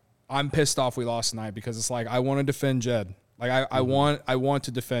why I'm pissed off we lost tonight, because it's like, I want to defend Jed. Like I want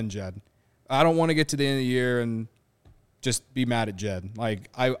to defend Jed. I don't want to get to the end of the year and just be mad at Jed. Like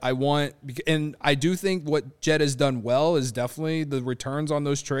I want, and I do think what Jed has done well is definitely the returns on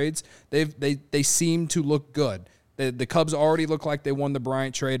those trades. They seem to look good. The Cubs already look like they won the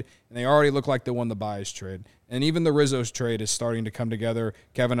Bryant trade, and they already look like they won the Baez trade. And even the Rizzo's trade is starting to come together.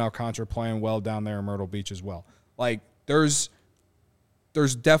 Kevin Alcantara playing well down there in Myrtle Beach as well. Like there's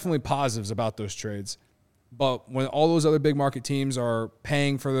definitely positives about those trades. But when all those other big market teams are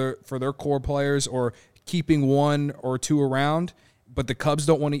paying for their core players or keeping one or two around, but the Cubs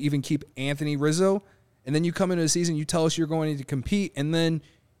don't want to even keep Anthony Rizzo, and then you come into the season, you tell us you're going to compete, and then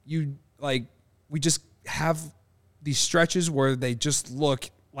we just have these stretches where they just look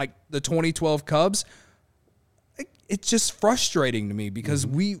like the 2012 Cubs. it's just frustrating to me because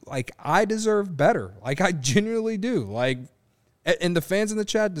I deserve better. Like, I genuinely do. Like, and the fans in the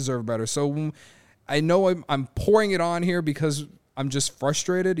chat deserve better. So I know I'm pouring it on here because I'm just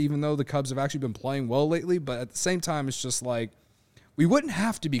frustrated, even though the Cubs have actually been playing well lately. But at the same time, it's just like, we wouldn't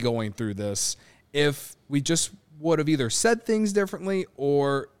have to be going through this if we just would have either said things differently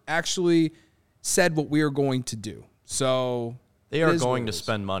or actually said what we are going to do. So they are going to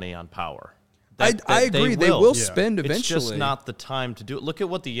spend money on power. I agree. They will spend eventually. It's just not the time to do it. Look at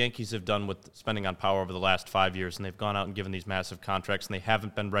what the Yankees have done with spending on power over the last 5 years, and they've gone out and given these massive contracts, and they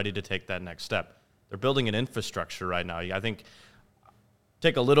haven't been ready to take that next step. They're building an infrastructure right now. I think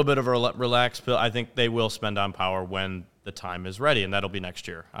take a little bit of a relaxed pill. I think they will spend on power when the time is ready, and that'll be next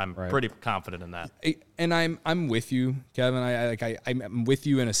year. I'm pretty confident in that. And I'm with you, Kevin. I'm with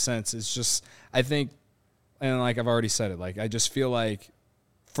you in a sense. It's just I think, and like I've already said it, like I just feel like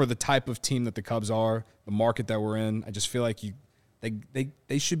for the type of team that the Cubs are, the market that we're in, I just feel like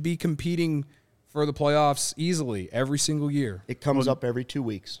they should be competing for the playoffs easily every single year. It comes up every 2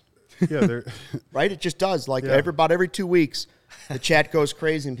 weeks. Yeah, right? It just does. Like about every 2 weeks, the chat goes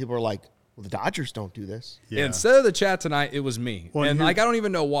crazy and people are like, well, the Dodgers don't do this. Yeah. Instead of the chat tonight, it was me. Well, and I don't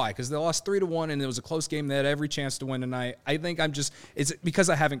even know why, because they lost 3-1 and it was a close game. They had every chance to win tonight. I think it's because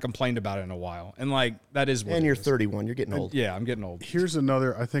I haven't complained about it in a while. And like, that is what. And you're 31. You're getting old. Yeah, I'm getting old. Here's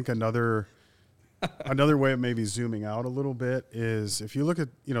another way of maybe zooming out a little bit is if you look at,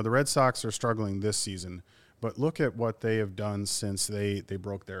 the Red Sox are struggling this season, but look at what they have done since they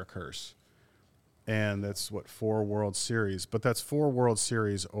broke their curse. And that's 4 World Series. But that's 4 World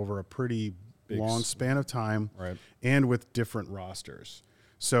Series over a pretty long span of time, right? And with different rosters.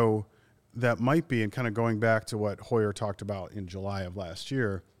 So that might be, and kind of going back to what Hoyer talked about in July of last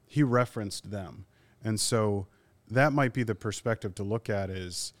year, he referenced them. And so that might be the perspective to look at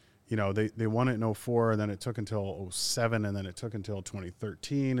is, they won it in 2004, and then it took until 2007, and then it took until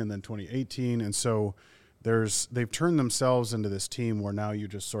 2013, and then 2018. And so they've turned themselves into this team where now you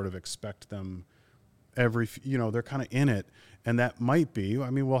just sort of expect them they're kind of in it, and that might be,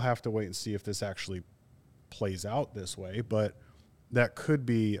 we'll have to wait and see if this actually plays out this way, but that could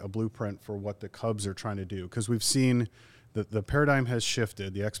be a blueprint for what the Cubs are trying to do, because we've seen that the paradigm has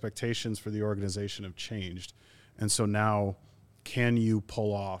shifted, the expectations for the organization have changed, and so now can you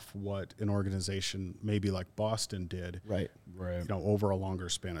pull off what an organization maybe like Boston did, right, over a longer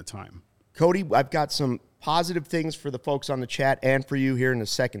span of time? Cody, I've got some positive things for the folks on the chat and for you here in the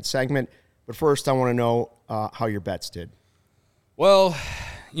second segment. But first, I want to know how your bets did. Well,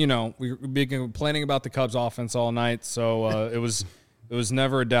 we've been complaining about the Cubs offense all night, so it was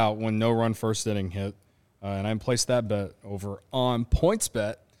never a doubt when no run first inning hit. And I placed that bet over on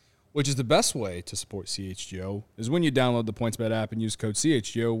PointsBet, which is the best way to support CHGO, is when you download the PointsBet app and use code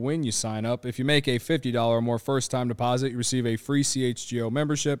CHGO when you sign up. If you make a $50 or more first-time deposit, you receive a free CHGO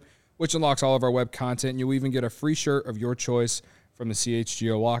membership, which unlocks all of our web content. You'll even get a free shirt of your choice from the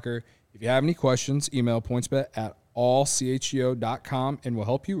CHGO locker. If you have any questions, email pointsbet@allchgo.com and we'll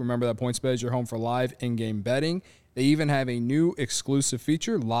help you. Remember that PointsBet is your home for live in-game betting. They even have a new exclusive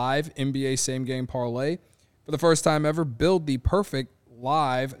feature, live NBA same-game parlay. For the first time ever, build the perfect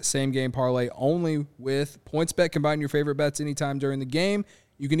live same-game parlay only with PointsBet. Combine your favorite bets anytime during the game.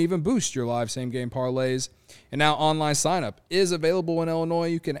 You can even boost your live same-game parlays. And now online sign-up is available in Illinois.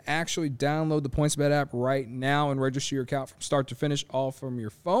 You can actually download the PointsBet app right now and register your account from start to finish, all from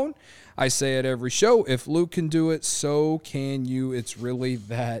your phone. I say it every show. If Luke can do it, so can you. It's really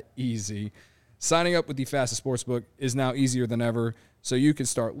that easy. Signing up with the fastest sportsbook is now easier than ever, so you can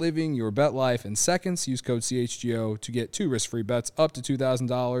start living your bet life in seconds. Use code CHGO to get 2 risk-free bets up to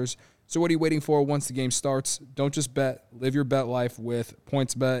 $2,000. So what are you waiting for once the game starts? Don't just bet. Live your bet life with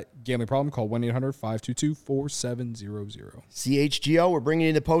PointsBet. Gambling problem? Call 1-800-522-4700. CHGO, we're bringing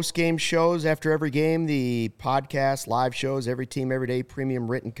you the post-game shows after every game, the podcast, live shows, every team, every day, premium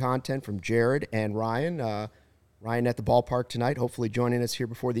written content from Jared and Ryan. Ryan at the ballpark tonight, hopefully joining us here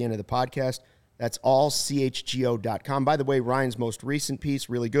before the end of the podcast. That's allchgo.com. By the way, Ryan's most recent piece,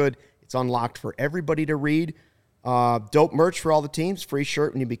 really good. It's unlocked for everybody to read. Dope merch for all the teams, free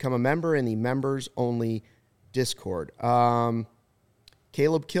shirt when you become a member in the members-only Discord.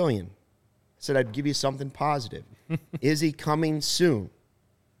 Caleb Killian said I'd give you something positive. Is he coming soon?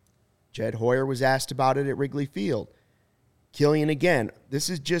 Jed Hoyer was asked about it at Wrigley Field. Killian again.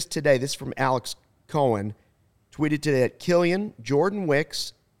 This is just today. This is from Alex Cohen. Tweeted today that Killian, Jordan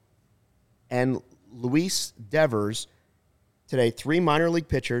Wicks, and Luis Devers, today 3 minor league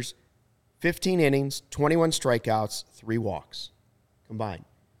pitchers, 15 innings, 21 strikeouts, 3 walks combined.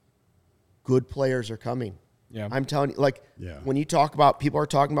 Good players are coming. Yeah. I'm telling you, when you talk about, people are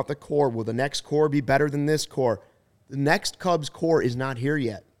talking about the core, will the next core be better than this core? The next Cubs core is not here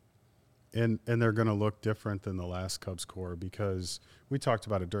yet. And they're going to look different than the last Cubs core because we talked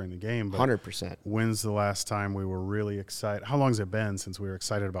about it during the game. But 100%. When's the last time we were really excited? How long has it been since we were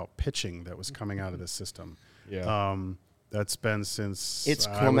excited about pitching that was coming out of the system? Yeah. That's been since It's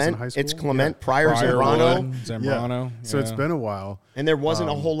I was Clement. in high school. It's Clement, Yeah. Pryor, Zambrano. Zambrano. Yeah. So it's been a while. And there wasn't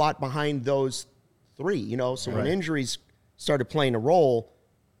a whole lot behind those three, you know. So when injuries started playing a role,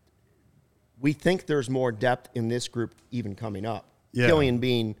 we think there's more depth in this group even coming up. Yeah. Killian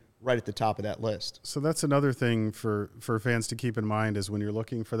being right at the top of that list. So that's another thing for fans to keep in mind is when you're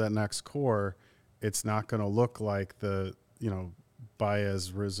looking for that next core, it's not going to look like the,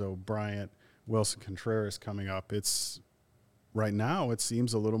 Baez, Rizzo, Bryant, Wilson Contreras coming up. It's right now it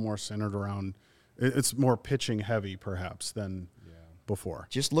seems a little more centered around it's more pitching heavy perhaps than before.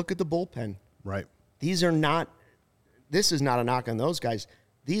 Just look at the bullpen. Right. This is not a knock on those guys.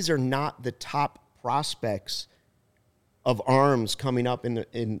 These are not the top prospects of arms coming up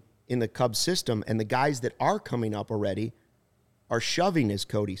in the Cubs system, and the guys that are coming up already are shoving, as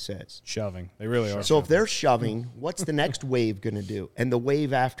Cody says. Shoving. They really are. So if they're shoving, what's the next wave going to do? And the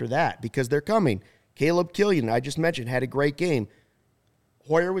wave after that, because they're coming. Caleb Killian, I just mentioned, had a great game.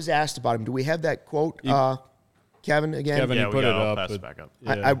 Hoyer was asked about him. Do we have that quote, Kevin, again? Kevin, Yeah, he put it I'll up. pass but- it back up.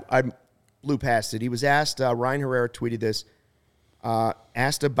 I blew past it. He was asked, Ryan Herrera tweeted this,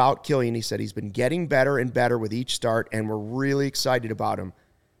 asked about Killian. He said he's been getting better and better with each start, and we're really excited about him.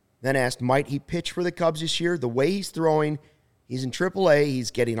 Then asked, might he pitch for the Cubs this year? The way he's throwing, he's in AAA.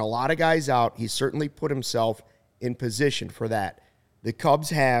 He's getting a lot of guys out. He's certainly put himself in position for that. The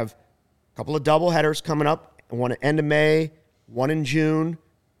Cubs have a couple of doubleheaders coming up, one at end of May, one in June.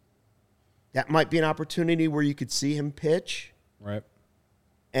 That might be an opportunity where you could see him pitch. Right.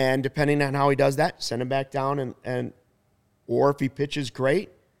 And depending on how he does that, send him back down or if he pitches great,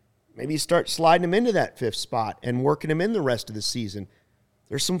 maybe you start sliding him into that fifth spot and working him in the rest of the season.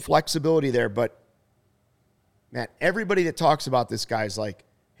 There's some flexibility there, but Matt, everybody that talks about this guy's like,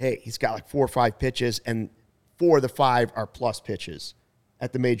 hey, he's got like 4 or 5 pitches, and 4 of the 5 are plus pitches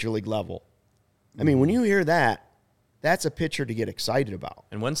at the major league level. I mean, when you hear that, that's a pitcher to get excited about.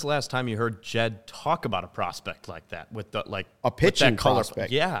 And when's the last time you heard Jed talk about a prospect like that with the a pitching with that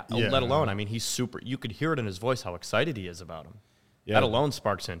prospect? Yeah, let alone. I mean, he's super. You could hear it in his voice how excited he is about him. Yeah. That alone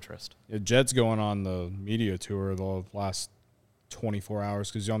sparks interest. Yeah, Jed's going on the media tour the last 24 hours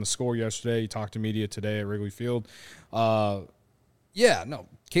because he's on the Score yesterday. He talked to media today at Wrigley Field. Caleb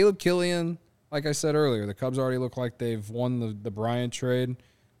Killian, like I said earlier, the Cubs already look like they've won the Bryant trade.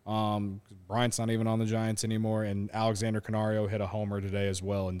 Bryant's not even on the Giants anymore, and Alexander Canario hit a homer today as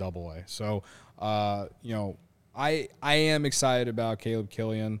well in Double-A. So, I am excited about Caleb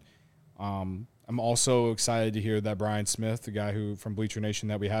Killian. I'm also excited to hear that Brian Smith, the guy who from Bleacher Nation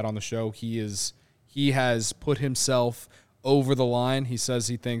that we had on the show, he has put himself over the line. He says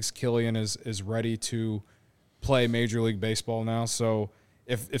he thinks Killian is ready to play Major League Baseball now. So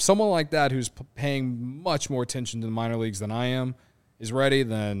if someone like that who's paying much more attention to the minor leagues than I am is ready,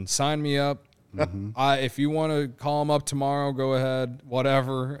 then sign me up. Mm-hmm. If you want to call him up tomorrow, go ahead,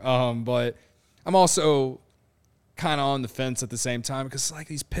 whatever. But I'm also kind of on the fence at the same time because like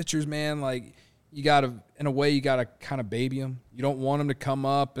these pitchers, man, like you got to, in a way, you got to kind of baby them. You don't want them to come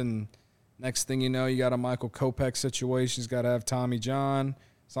up and next thing you know, you got a Michael Kopech situation. He's got to have Tommy John,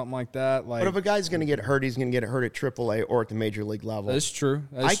 something like that. Like, but if a guy's going to get hurt, he's going to get hurt at AAA or at the major league level. That's true.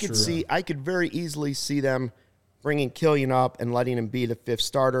 I could very easily see them bringing Killian up and letting him be the 5th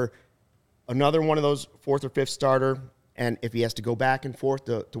starter. Another one of those 4th or 5th starter, and if he has to go back and forth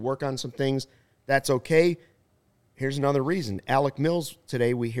to work on some things, that's okay. Here's another reason. Alec Mills,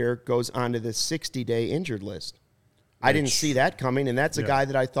 today we hear, goes onto the 60-day injured list. I didn't see that coming, and that's a guy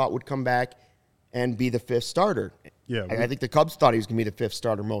that I thought would come back and be the 5th starter. Yeah, I think the Cubs thought he was going to be the 5th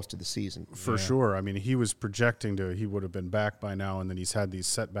starter most of the season. For sure. I mean, he was projecting he would have been back by now, and then he's had these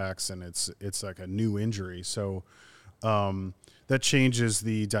setbacks, and it's like a new injury. So that changes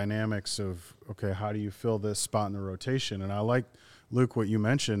the dynamics of, okay, how do you fill this spot in the rotation? And I like, Luke, what you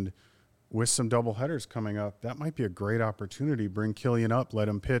mentioned, with some doubleheaders coming up, that might be a great opportunity. Bring Killian up, let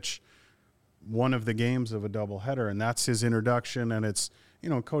him pitch one of the games of a doubleheader, and that's his introduction. And it's,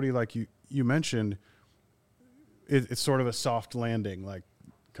 Cody, like you mentioned, it's sort of a soft landing. Like,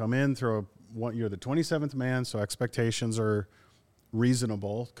 come in, you're the 27th man, so expectations are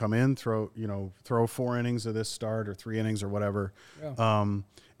reasonable. Come in, throw 4 innings of this start or 3 innings or whatever. Yeah.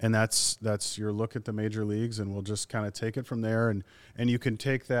 And that's your look at the major leagues, and we'll just kind of take it from there. And you can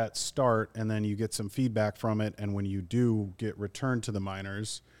take that start, and then you get some feedback from it. And when you do get returned to the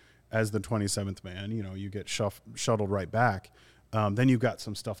minors as the 27th man, you get shuttled right back. then you've got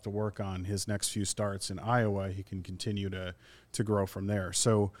some stuff to work on. His next few starts in Iowa, he can continue to grow from there.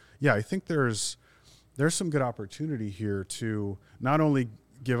 So, yeah, I think there's some good opportunity here to not only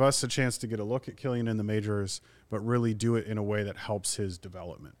give us a chance to get a look at Killian in the majors, but really do it in a way that helps his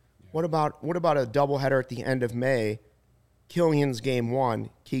development. What about a doubleheader at the end of May? Killian's game 1,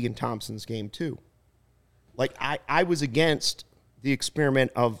 Keegan Thompson's game 2. Like, I was against the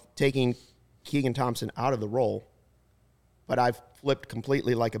experiment of taking Keegan Thompson out of the role, but I've flipped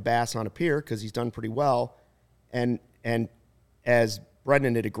completely like a bass on a pier because he's done pretty well. And as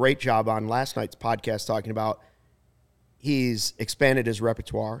Brendan did a great job on last night's podcast talking about, he's expanded his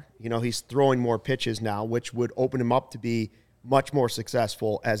repertoire. You know, he's throwing more pitches now, which would open him up to be much more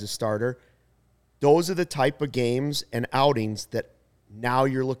successful as a starter. Those are the type of games and outings that now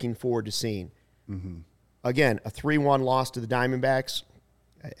you're looking forward to seeing. Mm-hmm. Again, a 3-1 loss to the Diamondbacks.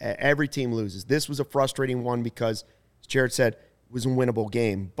 Every team loses. This was a frustrating one because, as Jared said, it was a winnable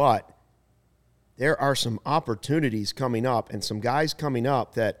game. But there are some opportunities coming up and some guys coming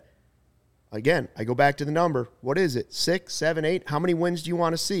up that, again, I go back to the number. What is it? 6, 7, 8? How many wins do you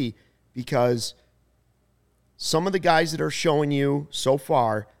want to see? Because some of the guys that are showing you so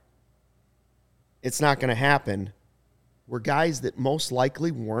far it's not going to happen were guys that most likely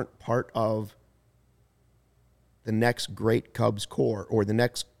weren't part of the next great Cubs core or the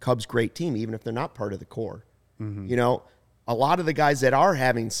next Cubs great team, even if they're not part of the core. Mm-hmm. You know, a lot of the guys that are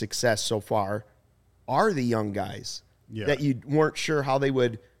having success so far are the young guys that you weren't sure how they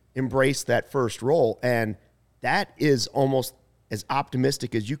would embrace that first role. And that is almost as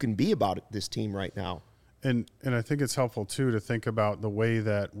optimistic as you can be about this team right now. And I think it's helpful, too, to think about the way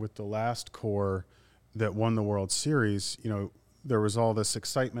that with the last core that won the World Series, you know, there was all this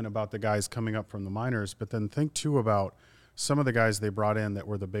excitement about the guys coming up from the minors, but then think, too, about some of the guys they brought in that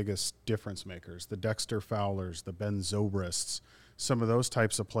were the biggest difference makers, the Dexter Fowlers, the Ben Zobrists, some of those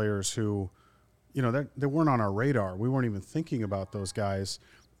types of players who, you know, they weren't on our radar. We weren't even thinking about those guys,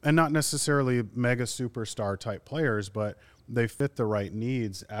 and not necessarily mega superstar type players, but they fit the right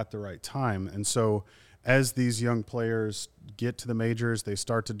needs at the right time. And so as these young players get to the majors, they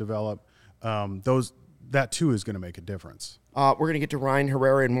start to develop, that too is going to make a difference. We're going to get to Ryan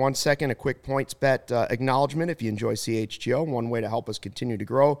Herrera in 1 second. A quick points bet acknowledgement. If you enjoy CHGO, one way to help us continue to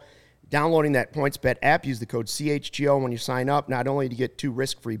grow, downloading that points bet app, use the code CHGO when you sign up. Not only do you get 2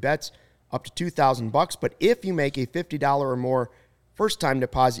 risk-free bets up to $2,000, but if you make a $50 or more first-time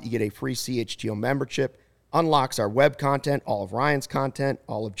deposit, you get a free CHGO membership. Unlocks our web content, all of Ryan's content,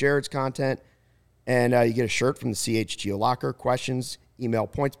 all of Jared's content. And you get a shirt from the CHGO locker. Questions, email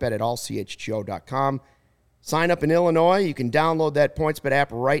pointsbet@allchgo.com. Sign up in Illinois. You can download that PointsBet app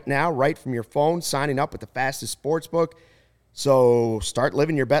right now, right from your phone, signing up with the fastest sportsbook. So start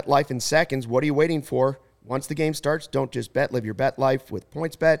living your bet life in seconds. What are you waiting for? Once the game starts, don't just bet. Live your bet life with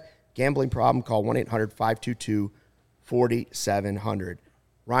PointsBet. Gambling problem, call 1-800-522-4700.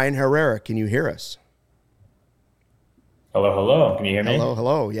 Ryan Herrera, can you hear us? Hello, hello. Can you hear me?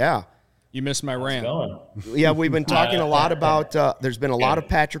 Hello, yeah. You missed my rant. Yeah, we've been talking a lot about, there's been a lot of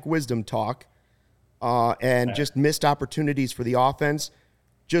Patrick Wisdom talk and just missed opportunities for the offense.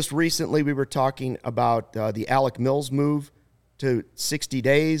 Just recently we were talking about the Alec Mills move to 60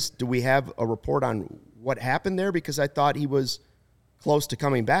 days. Do we have a report on what happened there? Because I thought he was close to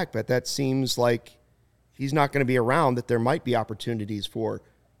coming back, but that seems like he's not going to be around, that there might be opportunities for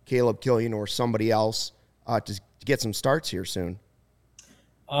Caleb Killian or somebody else to get some starts here soon.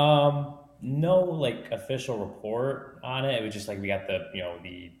 No, like, official report on it. It was just like we got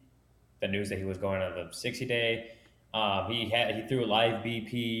the news that he was going on the 60-day. He threw a live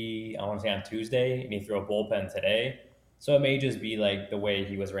BP, I want to say on Tuesday, and he threw a bullpen today. So it may just be like the way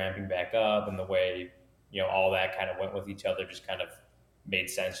he was ramping back up and the way, all that kind of went with each other, just kind of made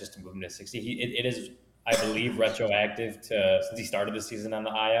sense just to move him to 60. It is, I believe, retroactive to, since he started the season on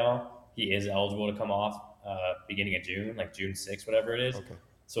the IL, he is eligible to come off beginning of June, like June 6th, whatever it is. Okay.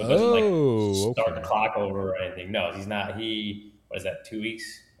 So it doesn't start the clock over or anything. No, he's not. What is that, 2 weeks?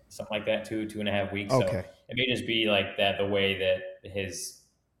 Something like that, 2.5 weeks. Okay. So it may just be like that, the way that his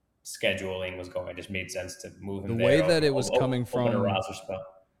scheduling was going. It just made sense to move him the way that it was coming from a roster spot.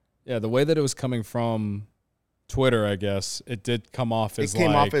 Yeah, the way that it was coming from Twitter, I guess, it did come off as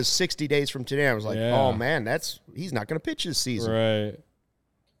off as 60 days from today. I was like, oh man, he's not going to pitch this season. Right.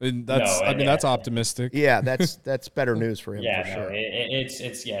 And that's optimistic. Yeah, that's better news for him. Yeah, for sure.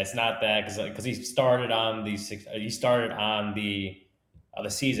 It's not that because he started on the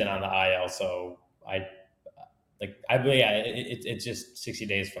season on the IL. So it's just 60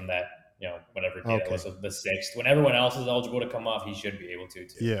 days from that. Whatever day that was, the 6th. When everyone else is eligible to come off, he should be able to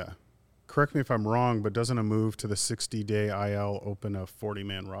too. Yeah, correct me if I'm wrong, but doesn't a move to the 60-day IL open a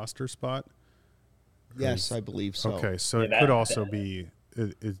 40-man roster spot? Yes, I believe so. Okay, so it could also be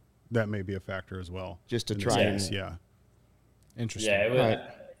that may be a factor as well. Just to try and Interesting. Yeah, Right.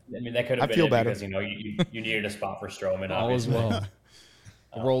 I mean, that could have I been feel it better. because, you needed a spot for Stroman, All as obviously. well.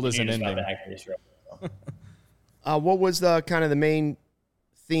 The world You isn't needed a spot ending. to activate Stroman, so. What was the kind of the main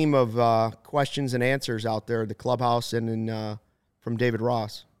theme of questions and answers out there, the clubhouse and from David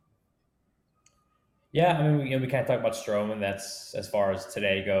Ross? Yeah, I mean, we kind of talked about Stroman. That's as far as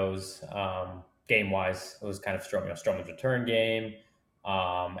today goes. Game-wise, it was kind of Stroman's return game.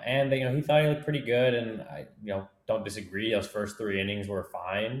 And he thought he looked pretty good, and I don't disagree. Those first 3 innings were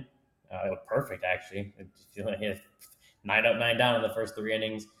fine. They looked perfect, actually. He had 9 up, 9 down in the first 3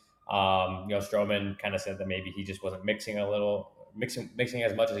 innings. Stroman kind of said that maybe he just wasn't mixing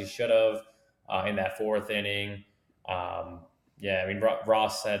as much as he should have in that 4th inning.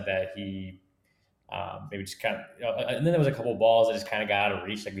 Ross said that he maybe just kind of, and then there was a couple balls that just kind of got out of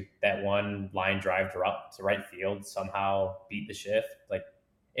reach. Like that one line drive to right field somehow beat the shift. Like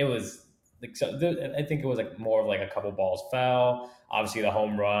it was like, I think it was like more of like a couple balls fell. Obviously the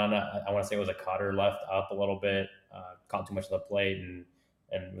home run, I want to say it was a cutter left up a little bit, caught too much of the plate, and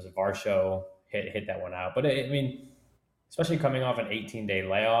it was a Varsho hit that one out. But I mean, especially coming off an 18-day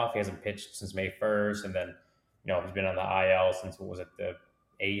layoff, he hasn't pitched since May 1st, and then he's been on the IL since the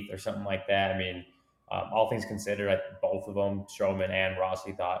 8th or something like that. I mean, all things considered, both of them, Stroman and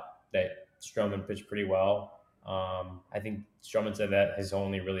Rossi, thought that Stroman pitched pretty well. I think Stroman said that his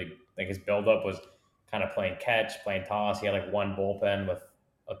only really, his buildup was kind of playing catch, playing toss. He had one bullpen with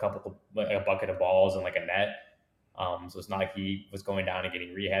a bucket of balls and a net. So it's not like he was going down and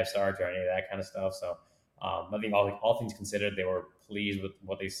getting rehab starts or any of that kind of stuff. So I think all things considered, they were pleased with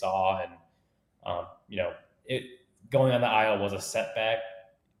what they saw. And, going on the IL was a setback,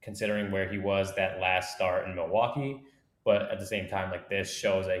 considering where he was that last start in Milwaukee, but at the same time, this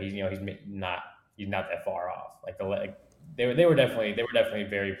shows that he's not that far off. They were definitely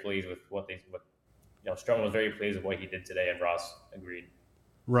very pleased with Stroman was very pleased with what he did today, and Ross agreed.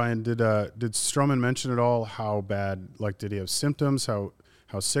 Ryan, did Stroman mention at all how bad? Did he have symptoms? How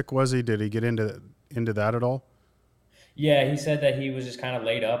sick was he? Did he get into that at all? Yeah, he said that he was just kind of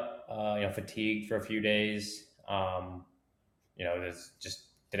laid up, fatigued for a few days. Just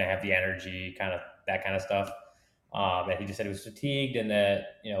didn't have the energy, that kind of stuff. And he just said he was fatigued, and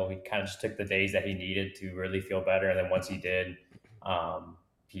that he kind of just took the days that he needed to really feel better. And then once he did,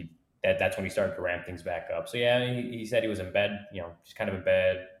 that's when he started to ramp things back up. So yeah, he said he was in bed, just kind of in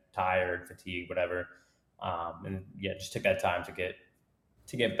bed, tired, fatigued, whatever. And yeah, just took that time to get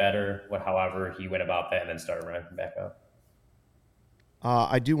better. However he went about that, and then started ramping back up.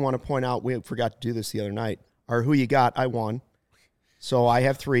 I do want to point out, we forgot to do this the other night. Our Who You Got, I won. So I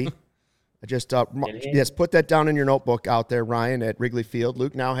have 3. I just put that down in your notebook out there, Ryan, at Wrigley Field.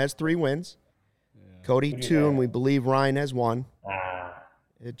 Luke now has 3 wins. Yeah. Cody 2, and we believe Ryan has 1.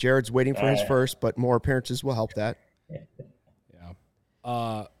 Jared's waiting for his first, but more appearances will help that.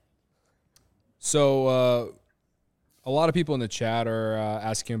 Yeah. So a lot of people in the chat are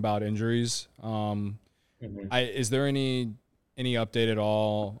asking about injuries. Is there any update at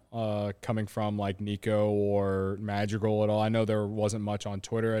all coming from Nico or Madrigal at all? I know there wasn't much on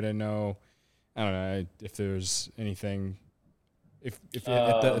Twitter. I don't know if there's anything. If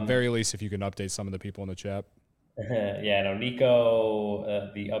at the very least, if you can update some of the people in the chat. Nico,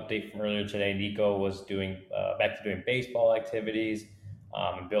 the update from earlier today, Nico was back to doing baseball activities,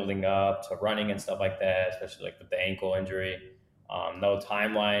 and building up to running and stuff like that, especially with the ankle injury. No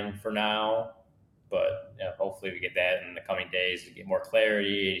timeline for now, but hopefully we get that in the coming days to get more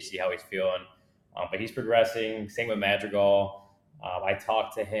clarity and see how he's feeling. But he's progressing. Same with Madrigal. I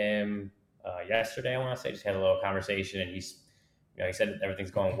talked to him yesterday, I want to say, just had a little conversation, and he said that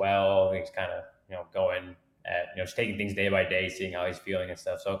everything's going well. He's kind of, going at, just taking things day by day, seeing how he's feeling and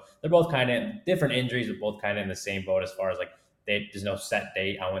stuff. So they're both kind of different injuries, but both kind of in the same boat as far as there's no set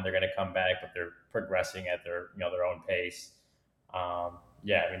date on when they're going to come back, but they're progressing at their own pace. I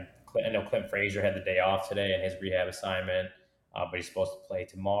know Clint Frazier had the day off today in his rehab assignment, but he's supposed to play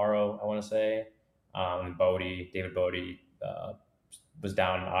tomorrow, I want to say. And David Bodie, was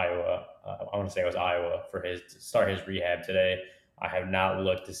down in Iowa. I want to say it was Iowa to start his rehab today. I have not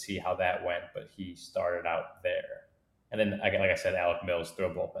looked to see how that went, but he started out there. And then, like I said, Alec Mills threw a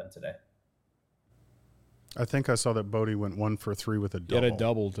bullpen today. I think I saw that Bodie went 1 for 3 with a double. He had a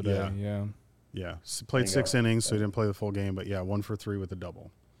double today, yeah. So played 6 innings, so he didn't play the full game, but 1 for 3 with a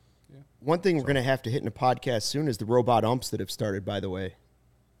double. Yeah. One thing we're going to have to hit in a podcast soon is the robot umps that have started, by the way.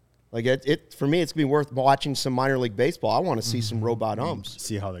 Like it for me, it's gonna be worth watching some minor league baseball. I want to see some robot umps.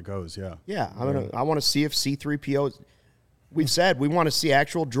 See how that goes. Yeah. Yeah, I want to see if C-3PO. We've said we want to see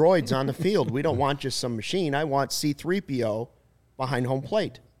actual droids on the field. We don't want just some machine. I want C-3PO behind home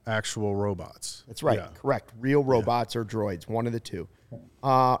plate. Actual robots. That's right. Yeah. Correct. Real robots or droids. One of the two.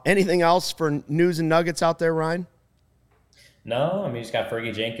 Anything else for news and nuggets out there, Ryan? No, I mean, just got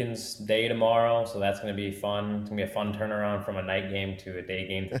Fergie Jenkins' day tomorrow, so that's going to be fun. It's going to be a fun turnaround from a night game to a day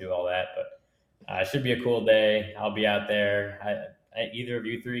game to do all that. But it should be a cool day. I'll be out there. Either of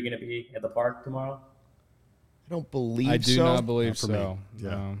you three going to be at the park tomorrow? I don't believe so. I do not believe so.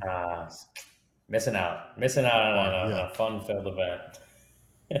 Yeah. No. Missing out on a fun-filled event.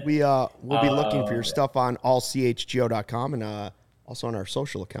 We'll be looking for your stuff on allchgo.com and also on our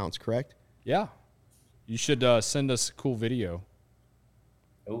social accounts, correct? Yeah. You should send us a cool video.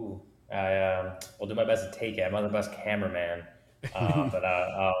 Ooh, I will do my best to take it. I'm not the best cameraman, but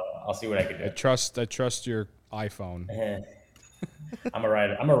I'll see what I can do. I trust your iPhone. I'm a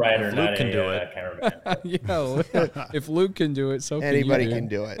writer, If not Luke can a do it. Yeah, if Luke can do it, so Anybody can you. can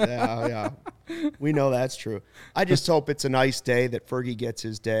do it. Yeah. We know that's true. I just hope it's a nice day, that Fergie gets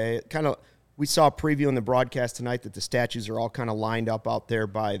his day. We saw a preview in the broadcast tonight that the statues are all kind of lined up out there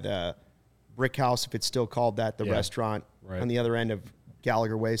by the Brick House, if it's still called that, the restaurant on the other end of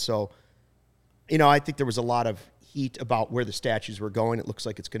Gallagher Way. So, I think there was a lot of heat about where the statues were going. It looks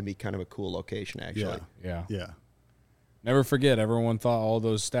like it's going to be kind of a cool location, actually. Yeah. Yeah. Never forget, everyone thought all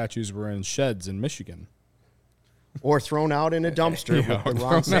those statues were in sheds in Michigan. Or thrown out in a dumpster with the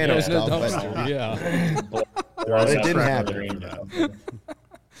Ron Santos stuff. Yeah. It didn't happen.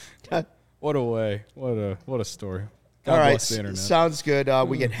 What a way. What a story. God all right, bless the internet. Sounds good.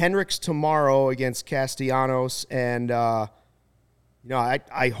 We get Hendricks tomorrow against Castellanos, and I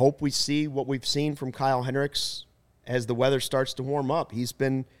hope we see what we've seen from Kyle Hendricks as the weather starts to warm up. He's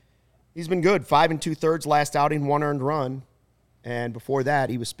been good. 5 2/3 last outing, 1 earned run, and before that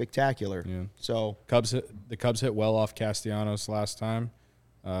he was spectacular. Yeah. So the Cubs hit well off Castellanos last time.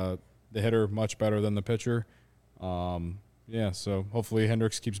 The hitter much better than the pitcher. So hopefully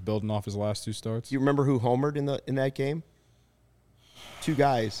Hendricks keeps building off his last 2 starts. Do you remember who homered in that game? 2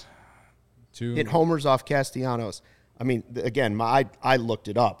 guys. 2 hit homers off Castellanos. I mean, again, I looked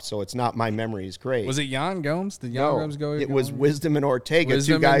it up, so it's not my memory is great. Was it Jan Gomes? Did Jan Gomes go? It was Wisdom and Ortega,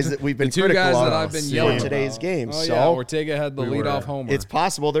 Wisdom 2 guys and- that we've been the 2 critical guys of that I've been yelling in today's about. game. Oh, so yeah, Ortega had the leadoff homer. It's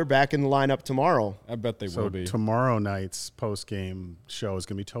possible they're back in the lineup tomorrow. I bet they So will be. tomorw night's post game show is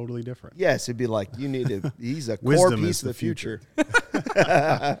going to be totally different. Yes, it'd be like, he's a core Wisdom piece is of the the future.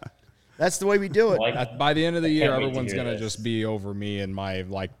 That's the way we do it. By the end of the year, can't wait to everyone's hear going to this. just be over me and my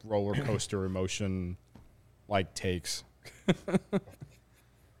roller coaster emotion takes.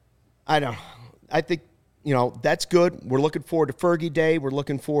 I know. I think, that's good. We're looking forward to Fergie Day. We're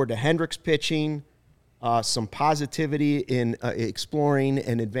looking forward to Hendricks pitching, some positivity in exploring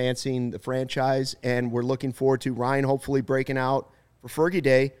and advancing the franchise. And we're looking forward to Ryan hopefully breaking out for Fergie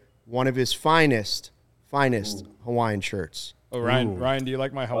Day, one of his finest Hawaiian shirts. Oh, Ryan, do you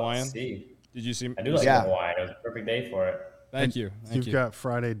like my Hawaiian? See. Did you see? I do like Yeah. Hawaii. It was a perfect day for it. Thank you. You've got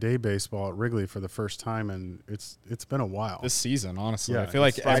Friday day baseball at Wrigley for the first time, and it's been a while. This season, honestly. Yeah, I feel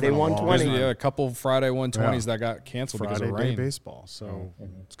like it's Friday every- 120. there's a couple Friday 120s Yeah. that got canceled Friday because of day rain. baseball, so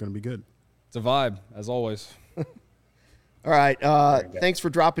it's going to be good. It's a vibe, as always. All right. Thanks for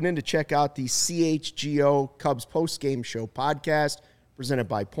dropping in to check out the CHGO Cubs postgame show podcast presented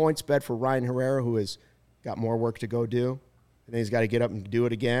by PointsBet for Ryan Herrera, who has got more work to go do. And then he's got to get up and do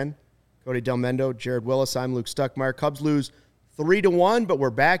it again. Cody Del Mendo, Jared Willis, I'm Luke Stuckmeyer. Cubs lose 3-1, but we're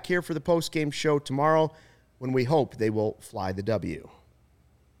back here for the postgame show tomorrow when we hope they will fly the W.